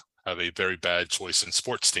have a very bad choice in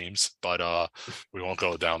sports teams, but we won't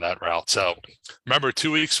go down that route. So remember,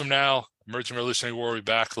 2 weeks from now, Emerging Revolutionary War will be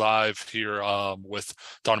back live here with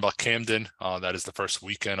talking about Camden. That is the first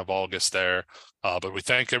weekend of August there. But we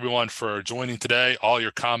thank everyone for joining today. All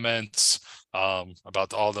your comments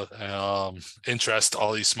about all the interest,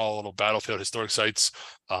 all these small little battlefield historic sites.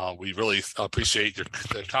 We really appreciate your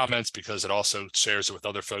comments because it also shares it with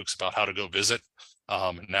other folks about how to go visit.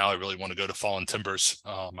 Now I really want to go to Fallen Timbers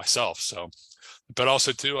myself. So, but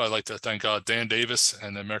also too, I'd like to thank Dan Davis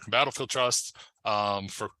and the American Battlefield Trust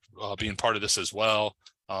for being part of this as well.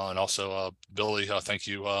 And also Billy, thank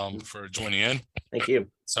you for joining in. Thank you.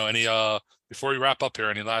 So any before we wrap up here,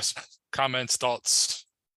 any last comments, thoughts,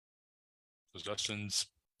 suggestions?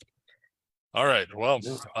 All right. Well,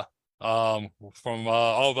 from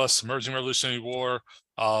all of us, Emerging Revolutionary War,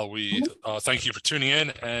 we thank you for tuning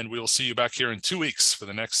in, and we will see you back here in 2 weeks for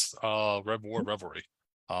the next Rev War Revelry.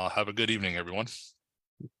 Have a good evening, everyone.